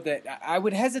say, though, that I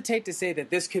would hesitate to say that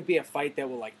this could be a fight that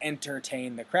will like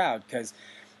entertain the crowd, because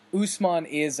Usman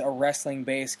is a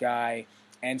wrestling-based guy,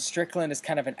 and Strickland is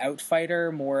kind of an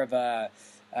outfighter, more of a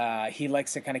he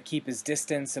likes to kind of keep his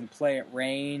distance and play at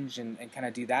range and kind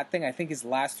of do that thing. I think his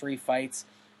last 3 fights,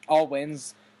 all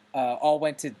wins, all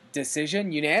went to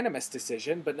decision, unanimous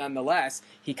decision, but nonetheless,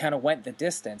 he kind of went the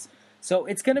distance. So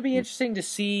it's going to be interesting to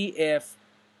see if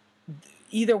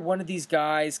either one of these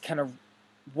guys kind of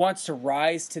wants to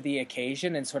rise to the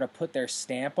occasion and sort of put their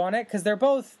stamp on it, because they're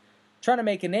both trying to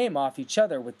make a name off each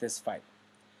other with this fight.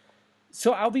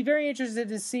 So I'll be very interested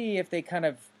to see if they kind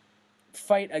of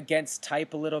fight against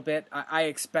type a little bit. I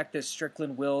expect that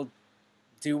Strickland will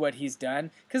do what he's done.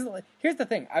 Because here's the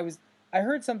thing. I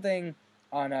heard something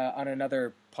on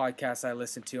another podcast I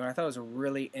listened to, and I thought it was a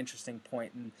really interesting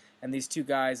point. And these two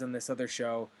guys on this other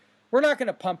show, we're not going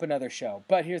to pump another show,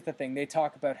 but here's the thing. They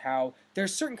talk about how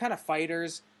there's certain kind of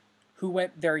fighters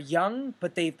they're young,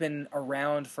 but they've been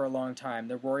around for a long time.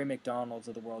 The Rory McDonalds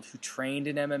of the world, who trained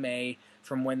in MMA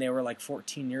from when they were like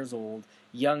 14 years old,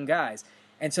 young guys.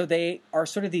 And so they are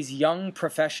sort of these young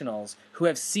professionals who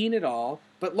have seen it all,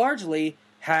 but largely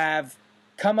have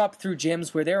come up through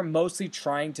gyms where they're mostly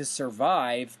trying to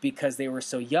survive because they were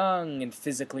so young and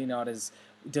physically not as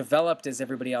developed as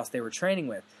everybody else they were training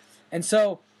with. And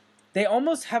so they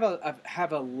almost have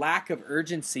a lack of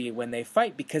urgency when they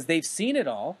fight because they've seen it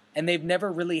all and they've never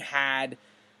really had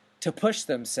to push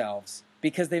themselves,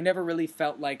 because they've never really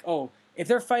felt like, oh, if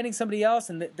they're fighting somebody else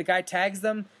and the guy tags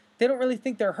them, they don't really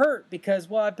think they're hurt because,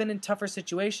 well, I've been in tougher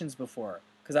situations before,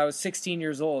 because I was 16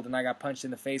 years old and I got punched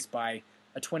in the face by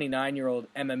a 29-year-old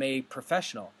MMA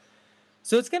professional.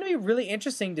 So it's going to be really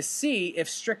interesting to see if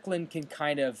Strickland can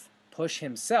kind of push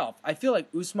himself. I feel like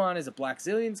Usman is a Black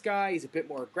Zillions guy. He's a bit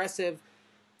more aggressive,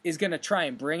 is going to try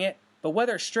and bring it. But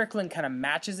whether Strickland kind of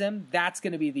matches him, that's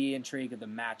going to be the intrigue of the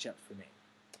matchup for me.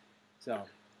 So,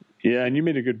 yeah, and you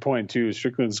made a good point too.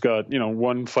 Strickland's got,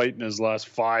 one fight in his last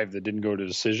 5 that didn't go to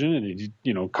decision,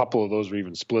 and a couple of those were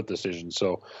even split decisions.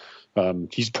 So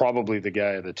he's probably the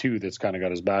guy of the two that's kind of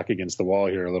got his back against the wall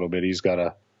here a little bit. He's got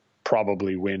to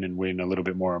probably win a little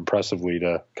bit more impressively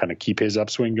to kind of keep his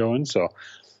upswing going. So,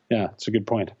 yeah, it's a good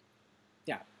point.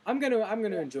 Yeah, I'm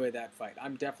gonna enjoy that fight.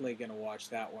 I'm definitely gonna watch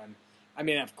that one. I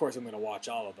mean, of course, I'm gonna watch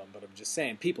all of them, but I'm just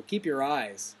saying, people, keep your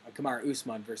eyes on Kamaru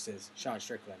Usman versus Sean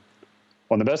Strickland.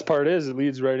 Well, the best part is it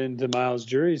leads right into Miles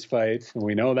Jury's fight, and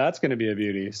we know that's going to be a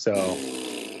beauty. So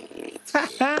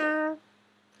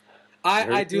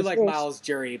I do like Miles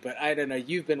Jury, but I don't know.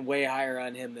 You've been way higher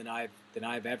on him than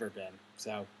I've ever been.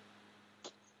 So,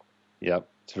 yep,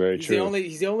 it's very true.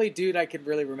 He's the only dude I could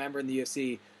really remember in the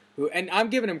UFC who, and I'm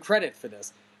giving him credit for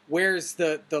this, wears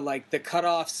the cut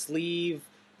off sleeve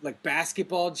like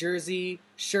basketball jersey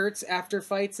shirts after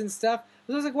fights and stuff.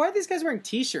 I was like, why are these guys wearing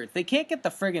t-shirts? They can't get the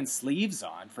friggin' sleeves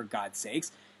on, for God's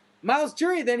sakes. Miles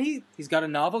Jury, then he's got a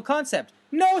novel concept.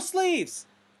 No sleeves.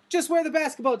 Just wear the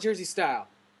basketball jersey style.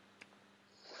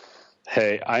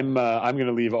 Hey, I'm going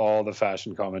to leave all the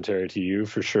fashion commentary to you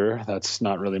for sure. That's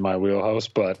not really my wheelhouse,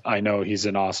 but I know he's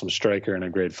an awesome striker and a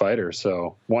great fighter.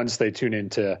 So once they tune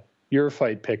into your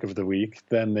fight pick of the week,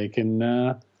 then they can,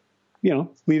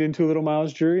 lead into a little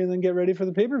Miles Jury and then get ready for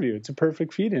the pay-per-view. It's a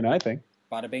perfect feed-in, I think.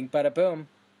 Bada bing, bada boom.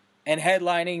 And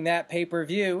headlining that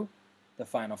pay-per-view, the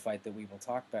final fight that we will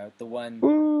talk about, the one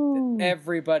that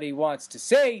everybody wants to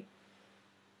see,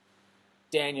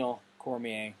 Daniel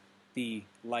Cormier, the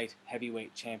light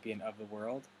heavyweight champion of the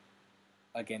world,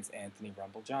 against Anthony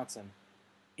Rumble Johnson.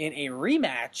 In a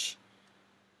rematch,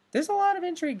 there's a lot of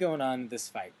intrigue going on in this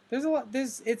fight.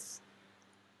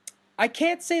 I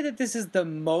can't say that this is the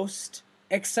most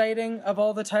exciting of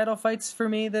all the title fights for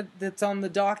me that's on the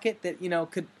docket that,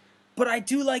 but I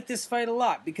do like this fight a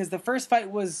lot because the first fight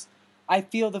was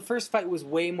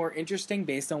way more interesting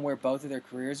based on where both of their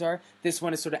careers are. This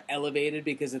one is sort of elevated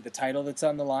because of the title that's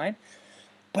on the line.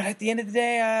 But at the end of the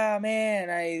day,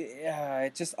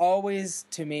 it just always,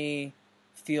 to me,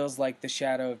 feels like the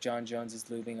shadow of John Jones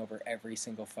is looming over every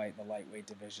single fight in the lightweight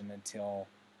division until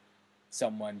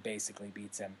someone basically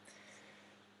beats him.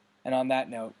 And on that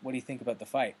note, what do you think about the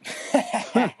fight?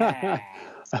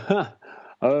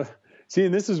 See,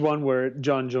 and this is one where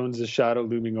John Jones' shadow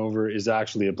looming over is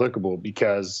actually applicable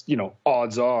because,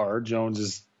 odds are Jones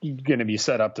is going to be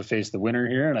set up to face the winner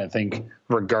here. And I think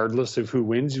regardless of who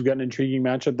wins, you've got an intriguing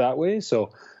matchup that way.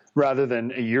 So rather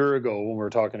than a year ago when we were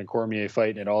talking a Cormier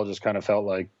fight, it all just kind of felt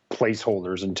like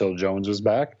placeholders until Jones was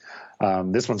back.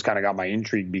 This one's kind of got my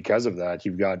intrigue because of that.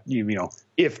 You've got,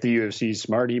 if the UFC is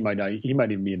smart, he might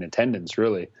even be in attendance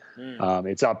really.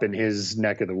 It's up in his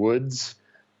neck of the woods.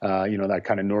 That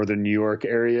kind of northern New York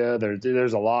area.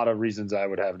 There's a lot of reasons I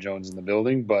would have Jones in the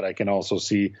building, but I can also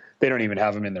see they don't even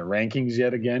have him in their rankings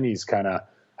yet. Again, he's kind of,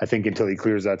 I think until he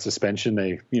clears that suspension,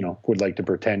 they, would like to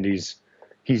pretend he's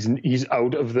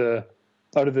out of the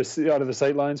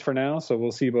sight lines for now. So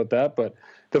we'll see about that. But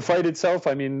the fight itself,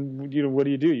 I mean, what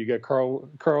do? You got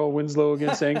Carl Winslow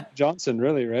against Johnson,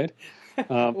 really, right?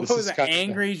 What was it,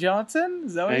 Angry Johnson?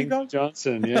 Is that what he called?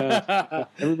 Johnson, yeah.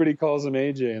 Everybody calls him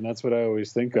AJ, and that's what I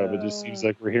always think of. It just seems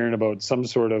like we're hearing about some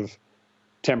sort of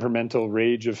temperamental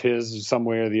rage of his some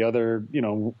way or the other.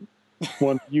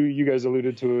 One you guys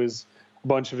alluded to is a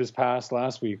bunch of his past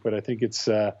last week, but I think it's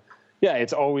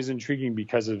it's always intriguing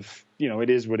because of, it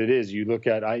is what it is. You look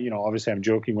at, obviously I'm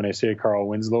joking when I say Carl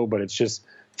Winslow, but it's just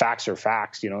facts are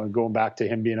facts, going back to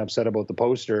him being upset about the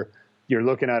poster. You're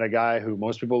looking at a guy who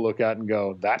most people look at and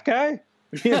go, that guy?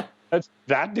 Yeah,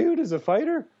 that dude is a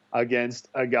fighter against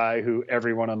a guy who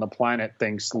everyone on the planet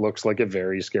thinks looks like a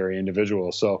very scary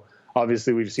individual. So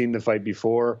obviously we've seen the fight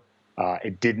before.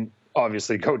 It didn't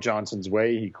obviously go Johnson's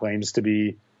way. He claims to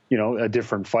be, a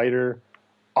different fighter.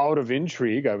 Out of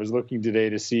intrigue, I was looking today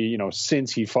to see,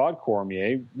 since he fought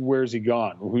Cormier, where's he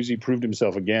gone? Who's he proved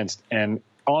himself against? And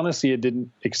honestly, it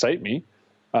didn't excite me.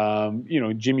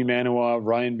 Jimmy Manuwa,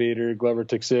 Ryan Bader, Glover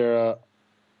Teixeira,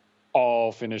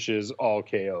 all finishes, all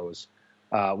KOs,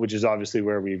 which is obviously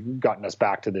where we've gotten us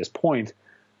back to this point.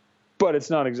 But it's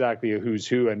not exactly a who's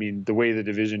who. I mean, the way the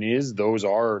division is, those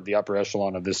are the upper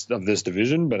echelon of this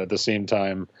division. But at the same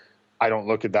time, I don't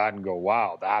look at that and go,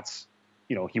 wow, that's,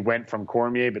 he went from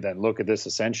Cormier, but then look at this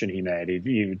ascension he made.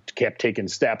 He kept taking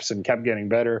steps and kept getting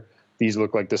better. These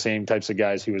look like the same types of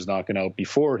guys he was knocking out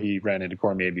before he ran into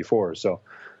Cormier before. So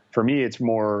for me, it's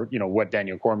more, what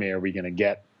Daniel Cormier are we going to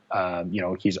get?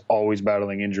 He's always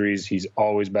battling injuries. He's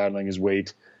always battling his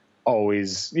weight,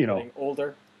 always, getting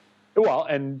older. Well,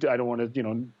 and I don't want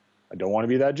to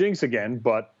be that jinx again,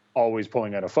 but always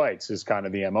pulling out of fights is kind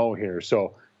of the MO here.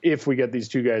 So if we get these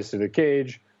two guys to the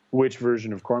cage, which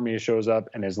version of Cormier shows up?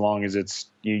 And as long as it's,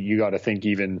 you got to think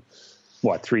even,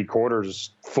 3/4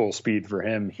 full speed for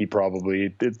him,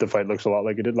 the fight looks a lot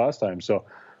like it did last time. So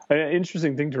an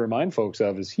interesting thing to remind folks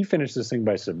of is he finished this thing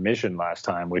by submission last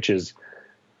time, which is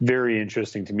very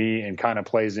interesting to me and kind of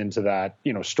plays into that,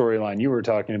 storyline you were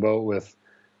talking about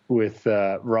with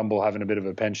Rumble having a bit of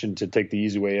a penchant to take the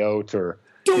easy way out or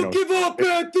don't give up,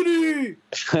 Anthony.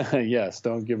 Yes,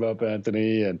 don't give up,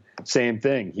 Anthony. And same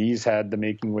thing. He's had the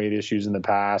making weight issues in the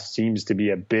past. Seems to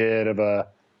be a bit of a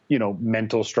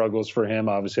mental struggles for him.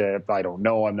 Obviously, I don't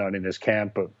know. I'm not in his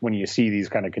camp, but when you see these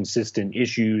kind of consistent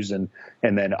issues and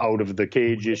then out of the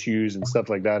cage issues and stuff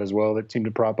like that as well that seem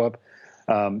to prop up.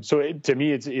 To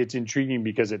me, it's intriguing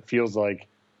because it feels like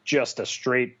just a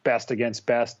straight best against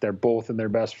best. They're both in their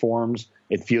best forms.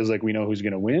 It feels like we know who's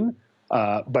going to win.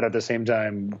 But at the same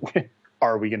time,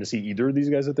 are we going to see either of these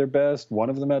guys at their best, one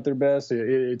of them at their best?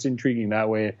 It's intriguing that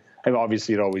way. And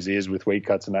obviously it always is with weight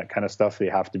cuts and that kind of stuff. They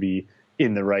have to be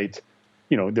in the right,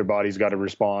 their body's got to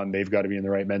respond. They've got to be in the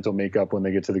right mental makeup when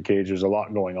they get to the cage. There's a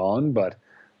lot going on, but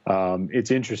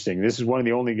it's interesting. This is one of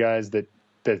the only guys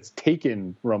that's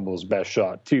taken Rumble's best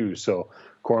shot too. So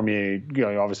Cormier,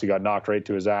 obviously got knocked right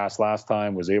to his ass last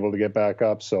time, was able to get back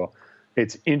up. So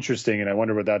it's interesting. And I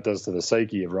wonder what that does to the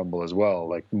psyche of Rumble as well.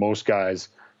 Like most guys,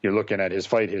 you're looking at his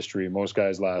fight history. Most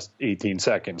guys last 18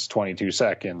 seconds, 22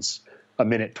 seconds, a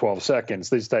minute, 12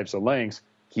 seconds, these types of lengths.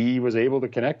 He was able to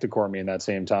connect to Cormier in that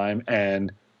same time,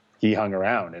 and he hung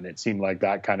around, and it seemed like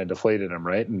that kind of deflated him,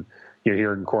 right? And you're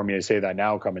hearing Cormier say that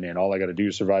now coming in. All I got to do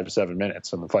is survive for 7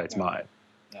 minutes, and the fight's mine.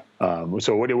 Yeah.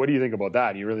 So what do you think about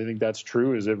that? Do you really think that's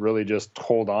true? Is it really just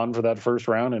hold on for that first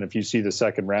round, and if you see the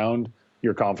second round,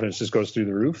 your confidence just goes through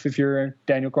the roof if you're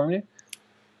Daniel Cormier?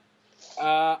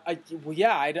 I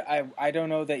don't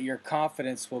know that your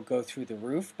confidence will go through the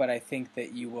roof, but I think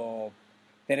that you will.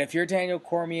 That if you're Daniel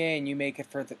Cormier and you make it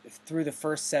through the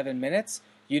first 7 minutes,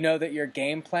 you know that your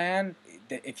game plan,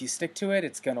 that if you stick to it,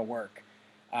 it's going to work.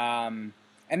 And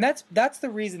that's the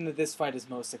reason that this fight is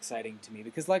most exciting to me.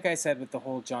 Because like I said, with the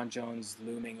whole Jon Jones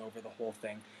looming over the whole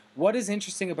thing, what is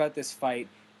interesting about this fight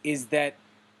is that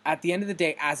at the end of the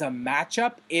day, as a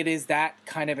matchup, it is that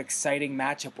kind of exciting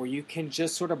matchup where you can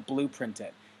just sort of blueprint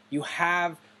it. You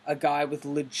have a guy with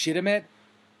legitimate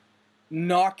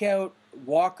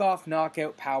walk-off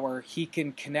knockout power. He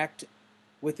can connect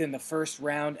within the first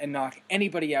round and knock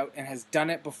anybody out, and has done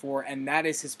it before, and that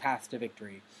is his path to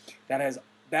victory. That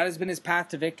has been his path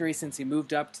to victory since he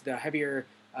moved up to the heavier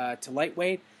to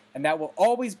lightweight, and that will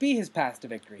always be his path to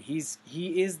victory.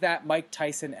 He is that Mike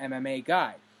Tyson MMA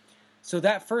guy. So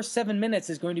that first 7 minutes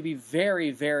is going to be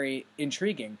very, very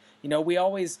intriguing.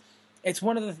 It's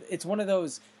one of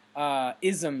those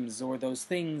isms or those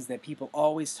things that people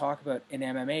always talk about in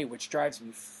MMA, which drives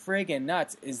me friggin'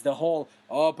 nuts, is the whole,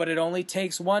 but it only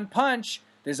takes one punch.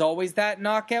 There's always that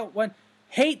knockout one.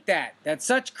 Hate that. That's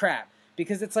such crap.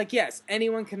 Because it's like, yes,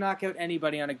 anyone can knock out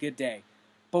anybody on a good day.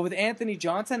 But with Anthony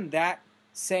Johnson, that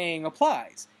saying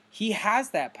applies. He has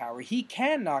that power. He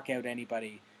can knock out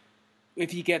anybody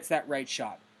if he gets that right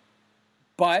shot.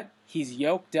 But he's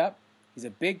yoked up. He's a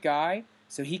big guy.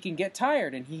 So he can get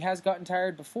tired, and he has gotten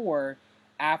tired before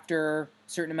after a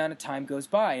certain amount of time goes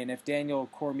by. And if Daniel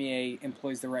Cormier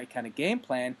employs the right kind of game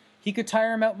plan, he could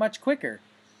tire him out much quicker.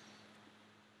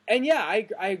 And yeah,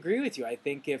 I agree with you. I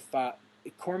think if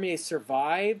Cormier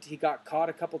survived, he got caught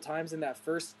a couple times in that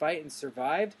first fight and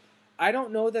survived, I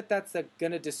don't know that that's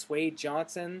going to dissuade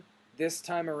Johnson this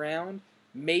time around.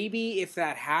 Maybe if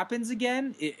that happens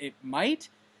again, it might.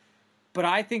 But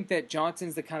I think that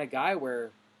Johnson's the kind of guy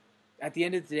where, at the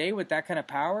end of the day, with that kind of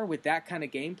power, with that kind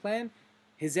of game plan,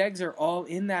 his eggs are all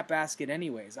in that basket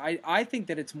anyways. I think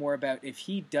that it's more about if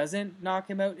he doesn't knock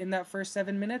him out in that first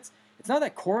 7 minutes, it's not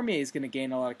that Cormier is going to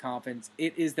gain a lot of confidence.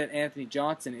 It is that Anthony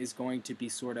Johnson is going to be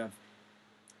sort of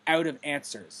out of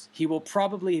answers. He will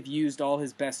probably have used all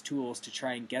his best tools to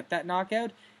try and get that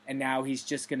knockout, and now he's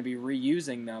just going to be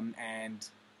reusing them and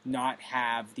not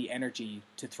have the energy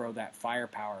to throw that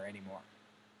firepower anymore.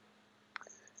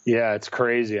 Yeah, it's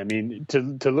crazy. I mean,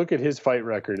 to look at his fight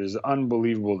record is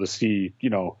unbelievable to see,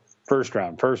 first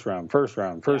round. It's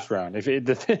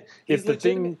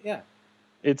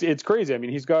crazy. I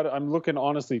mean, I'm looking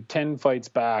honestly 10 fights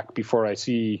back before I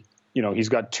see, he's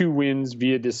got 2 wins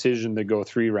via decision that go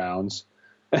 3 rounds.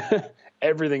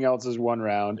 Everything else is 1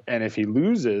 round. And if he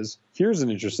loses, here's an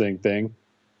interesting thing.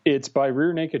 It's by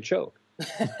rear naked choke.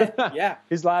 Yeah.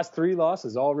 His last 3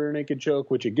 losses, all rear naked choke,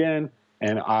 which again,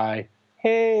 and I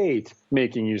hate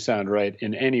making you sound right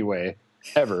in any way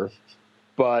ever,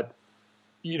 but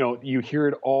you hear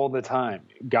it all the time.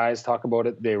 Guys talk about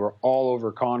it. They were all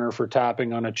over Conor for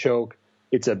tapping on a choke.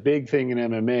 It's a big thing in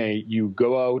MMA. You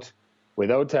go out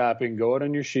without tapping, go out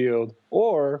on your shield,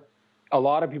 or a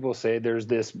lot of people say there's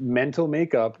this mental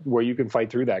makeup where you can fight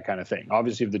through that kind of thing.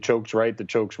 Obviously, if the choke's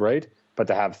right, but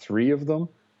to have 3 of them,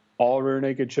 all rear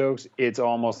naked chokes, it's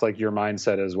almost like your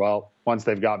mindset as well. Once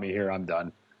they've got me here, I'm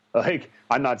done. Like,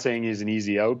 I'm not saying he's an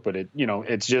easy out, but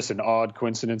it's just an odd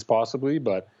coincidence possibly,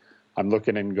 but I'm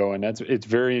looking and going, it's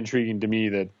very intriguing to me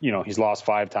that, he's lost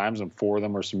 5 times and 4 of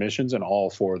them are submissions and all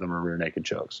 4 of them are rear naked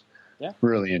chokes. Yeah.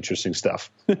 Really interesting stuff.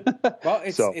 Well,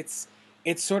 it's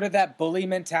sort of that bully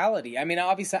mentality. I mean,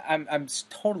 obviously, I'm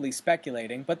totally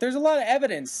speculating, but there's a lot of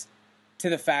evidence to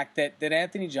the fact that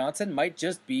Anthony Johnson might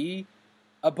just be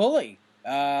a bully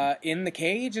in the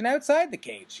cage and outside the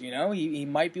cage. You know, he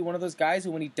might be one of those guys who,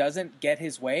 when he doesn't get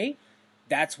his way,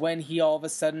 that's when he all of a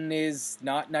sudden is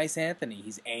not nice Anthony.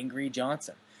 He's angry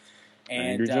Johnson.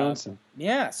 And, Angry Johnson.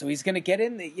 Yeah, so he's going to get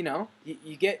in the, you know,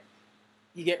 you get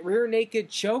rear naked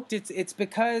choked. It's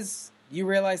because you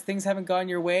realize things haven't gone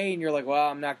your way, and you're like, well,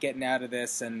 I'm not getting out of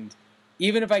this, and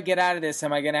even if I get out of this,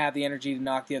 am I going to have the energy to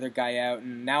knock the other guy out?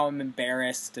 And now I'm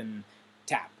embarrassed and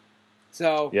tap.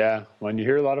 So yeah, when you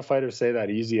hear a lot of fighters say that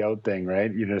easy out thing,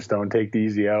 right? You just don't take the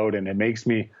easy out, and it makes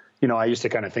me, you know, I used to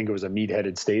kind of think it was a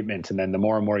meat-headed statement, and then the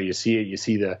more and more you see it, you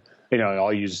see the, you know,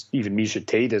 I'll use even Miesha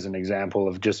Tate as an example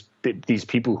of just these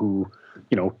people who,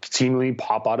 you know, seemingly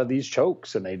pop out of these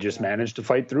chokes, and they just manage to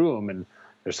fight through them. And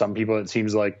there's some people, it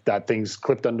seems like that thing's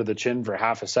clipped under the chin for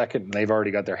half a second, and they've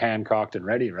already got their hand cocked and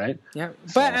ready, right? Yeah,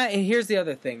 but here's the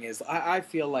other thing is I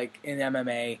feel like in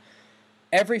MMA,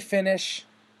 every finish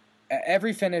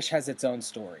has its own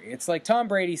story. It's like Tom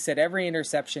Brady said, every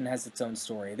interception has its own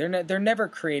story. They're never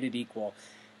created equal.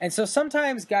 And so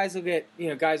sometimes guys or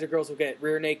girls will get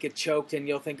rear naked choked, and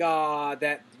you'll think,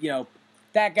 that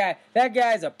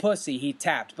guy's a pussy, he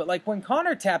tapped. But like when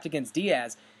Conor tapped against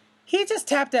Diaz, he just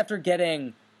tapped after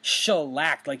getting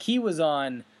shellacked. Like he was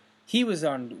on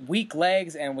weak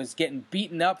legs and was getting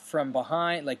beaten up from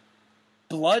behind, like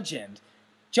bludgeoned.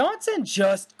 Johnson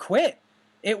just quit.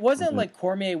 It wasn't like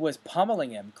Cormier was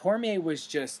pummeling him. Cormier was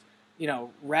just, you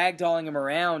know, ragdolling him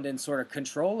around and sort of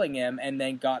controlling him, and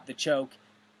then got the choke,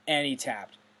 and he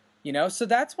tapped. You know, so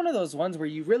that's one of those ones where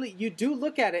you do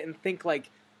look at it and think like,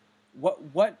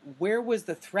 where was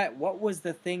the threat? What was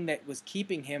the thing that was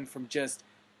keeping him from just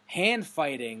hand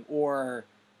fighting or,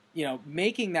 you know,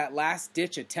 making that last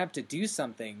ditch attempt to do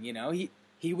something? You know,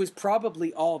 he was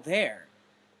probably all there.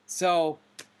 So,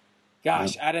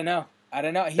 gosh, I don't know.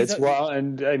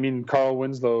 And I mean, Carl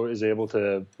Winslow is able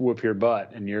to whoop your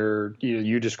butt, and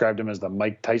you described him as the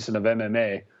Mike Tyson of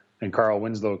MMA, and Carl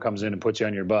Winslow comes in and puts you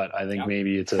on your butt. I think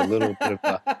maybe it's a little bit of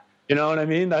a, you know what I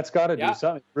mean? That's got to do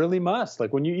something. It really must.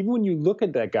 Like when you look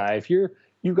at that guy, if you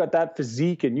got that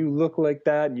physique and you look like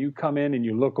that, and you come in and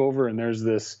you look over and there's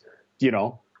this, you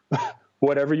know,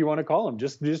 whatever you want to call him,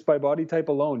 just by body type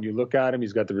alone, you look at him,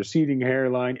 he's got the receding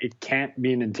hairline. It can't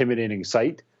be an intimidating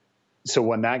sight. So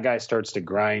when that guy starts to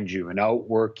grind you and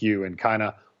outwork you, and kind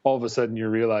of all of a sudden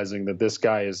you're realizing that this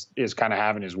guy is kind of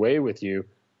having his way with you,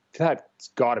 that's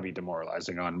got to be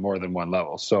demoralizing on more than one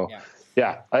level. So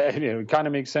it kind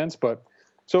of makes sense. But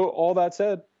so all that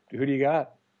said, who do you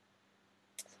got?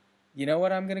 You know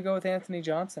what? I'm going to go with Anthony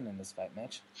Johnson in this fight,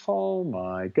 Mitch. Oh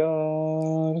my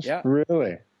gosh. Yeah.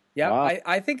 Really? Yeah. Wow.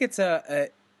 I think it's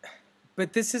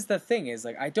but this is the thing is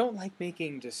like, I don't like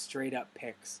making just straight up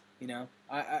picks, you know,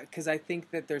 because I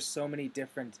think that there's so many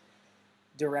different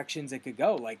directions it could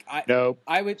go. Like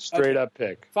I would straight up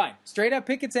pick. Fine. Straight up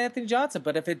pick, it's Anthony Johnson.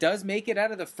 But if it does make it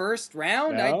out of the first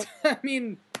round, I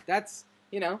mean, that's,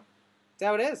 you know, that's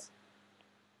how it is.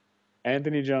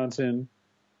 Anthony Johnson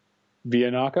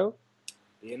via knockout?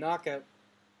 Via knockout.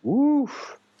 Woo.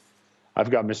 I've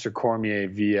got Mr. Cormier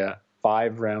via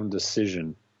 5-round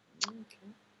decision. Okay.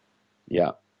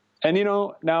 Yeah. And, you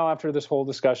know, now after this whole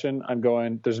discussion, I'm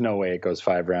going, there's no way it goes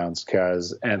 5 rounds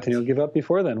because Anthony will give up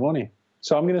before then, won't he?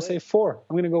 So I'm going to say 4.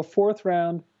 I'm going to go 4th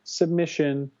round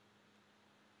submission.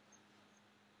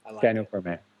 I like Daniel it.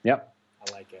 Cormier. Yep.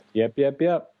 I like it.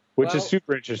 Yep. Which is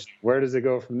super interesting. Where does it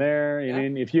go from there? Yeah. I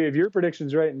mean, if your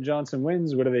prediction's right and Johnson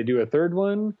wins, what do they do? A 3rd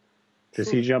one? Does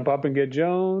he jump up and get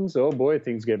Jones? Oh boy,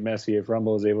 things get messy if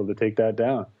Rumble is able to take that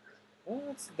down. Well,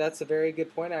 that's a very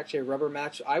good point, actually. A rubber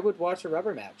match. I would watch a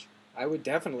rubber match. I would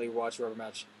definitely watch a rubber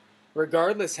match.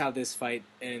 Regardless how this fight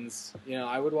ends, you know,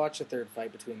 I would watch a 3rd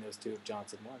fight between those two if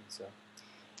Johnson won. So,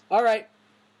 all right.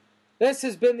 This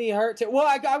has been the Heart... Well,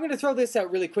 I'm going to throw this out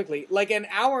really quickly. Like an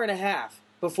hour and a half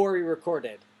before we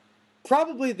recorded.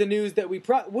 Probably the news that we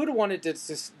would have wanted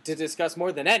to discuss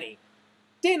more than any.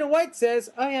 Dana White says,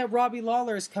 oh yeah, Robbie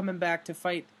Lawler is coming back to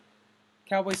fight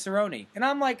Cowboy Cerrone. And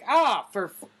I'm like,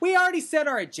 we already set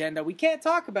our agenda. We can't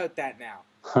talk about that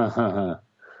now.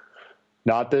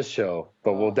 Not this show,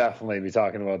 but we'll definitely be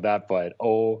talking about that fight.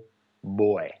 Oh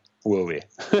boy, will we.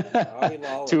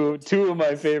 Two of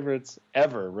my favorites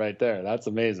ever right there. That's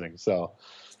amazing. So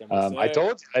I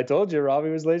told you Robbie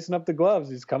was lacing up the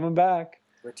gloves. He's coming back.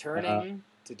 Returning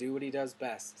to do what he does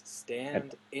best.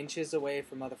 Stand inches away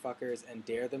from motherfuckers and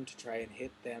dare them to try and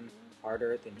hit them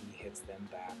harder than he hits them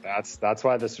back. That's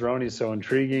why the Cerrone is so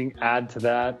intriguing. Add to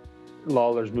that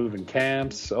Lawler's moving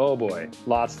camps. Oh boy,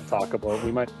 lots to talk about.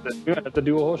 We might have to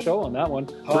do a whole show on that one.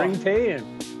 Bring Tay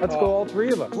in. Let's go, all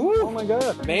three of us. Ooh, oh my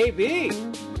God. Maybe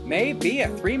a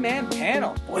 3-man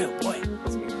panel. Boy, oh boy,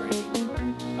 that's gonna be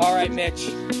great. All right,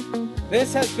 Mitch.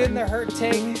 This has been the Hurt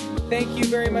Take. Thank you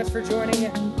very much for joining.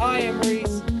 I am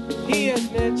Rhys. He is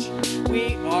Mitch.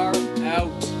 We are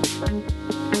out.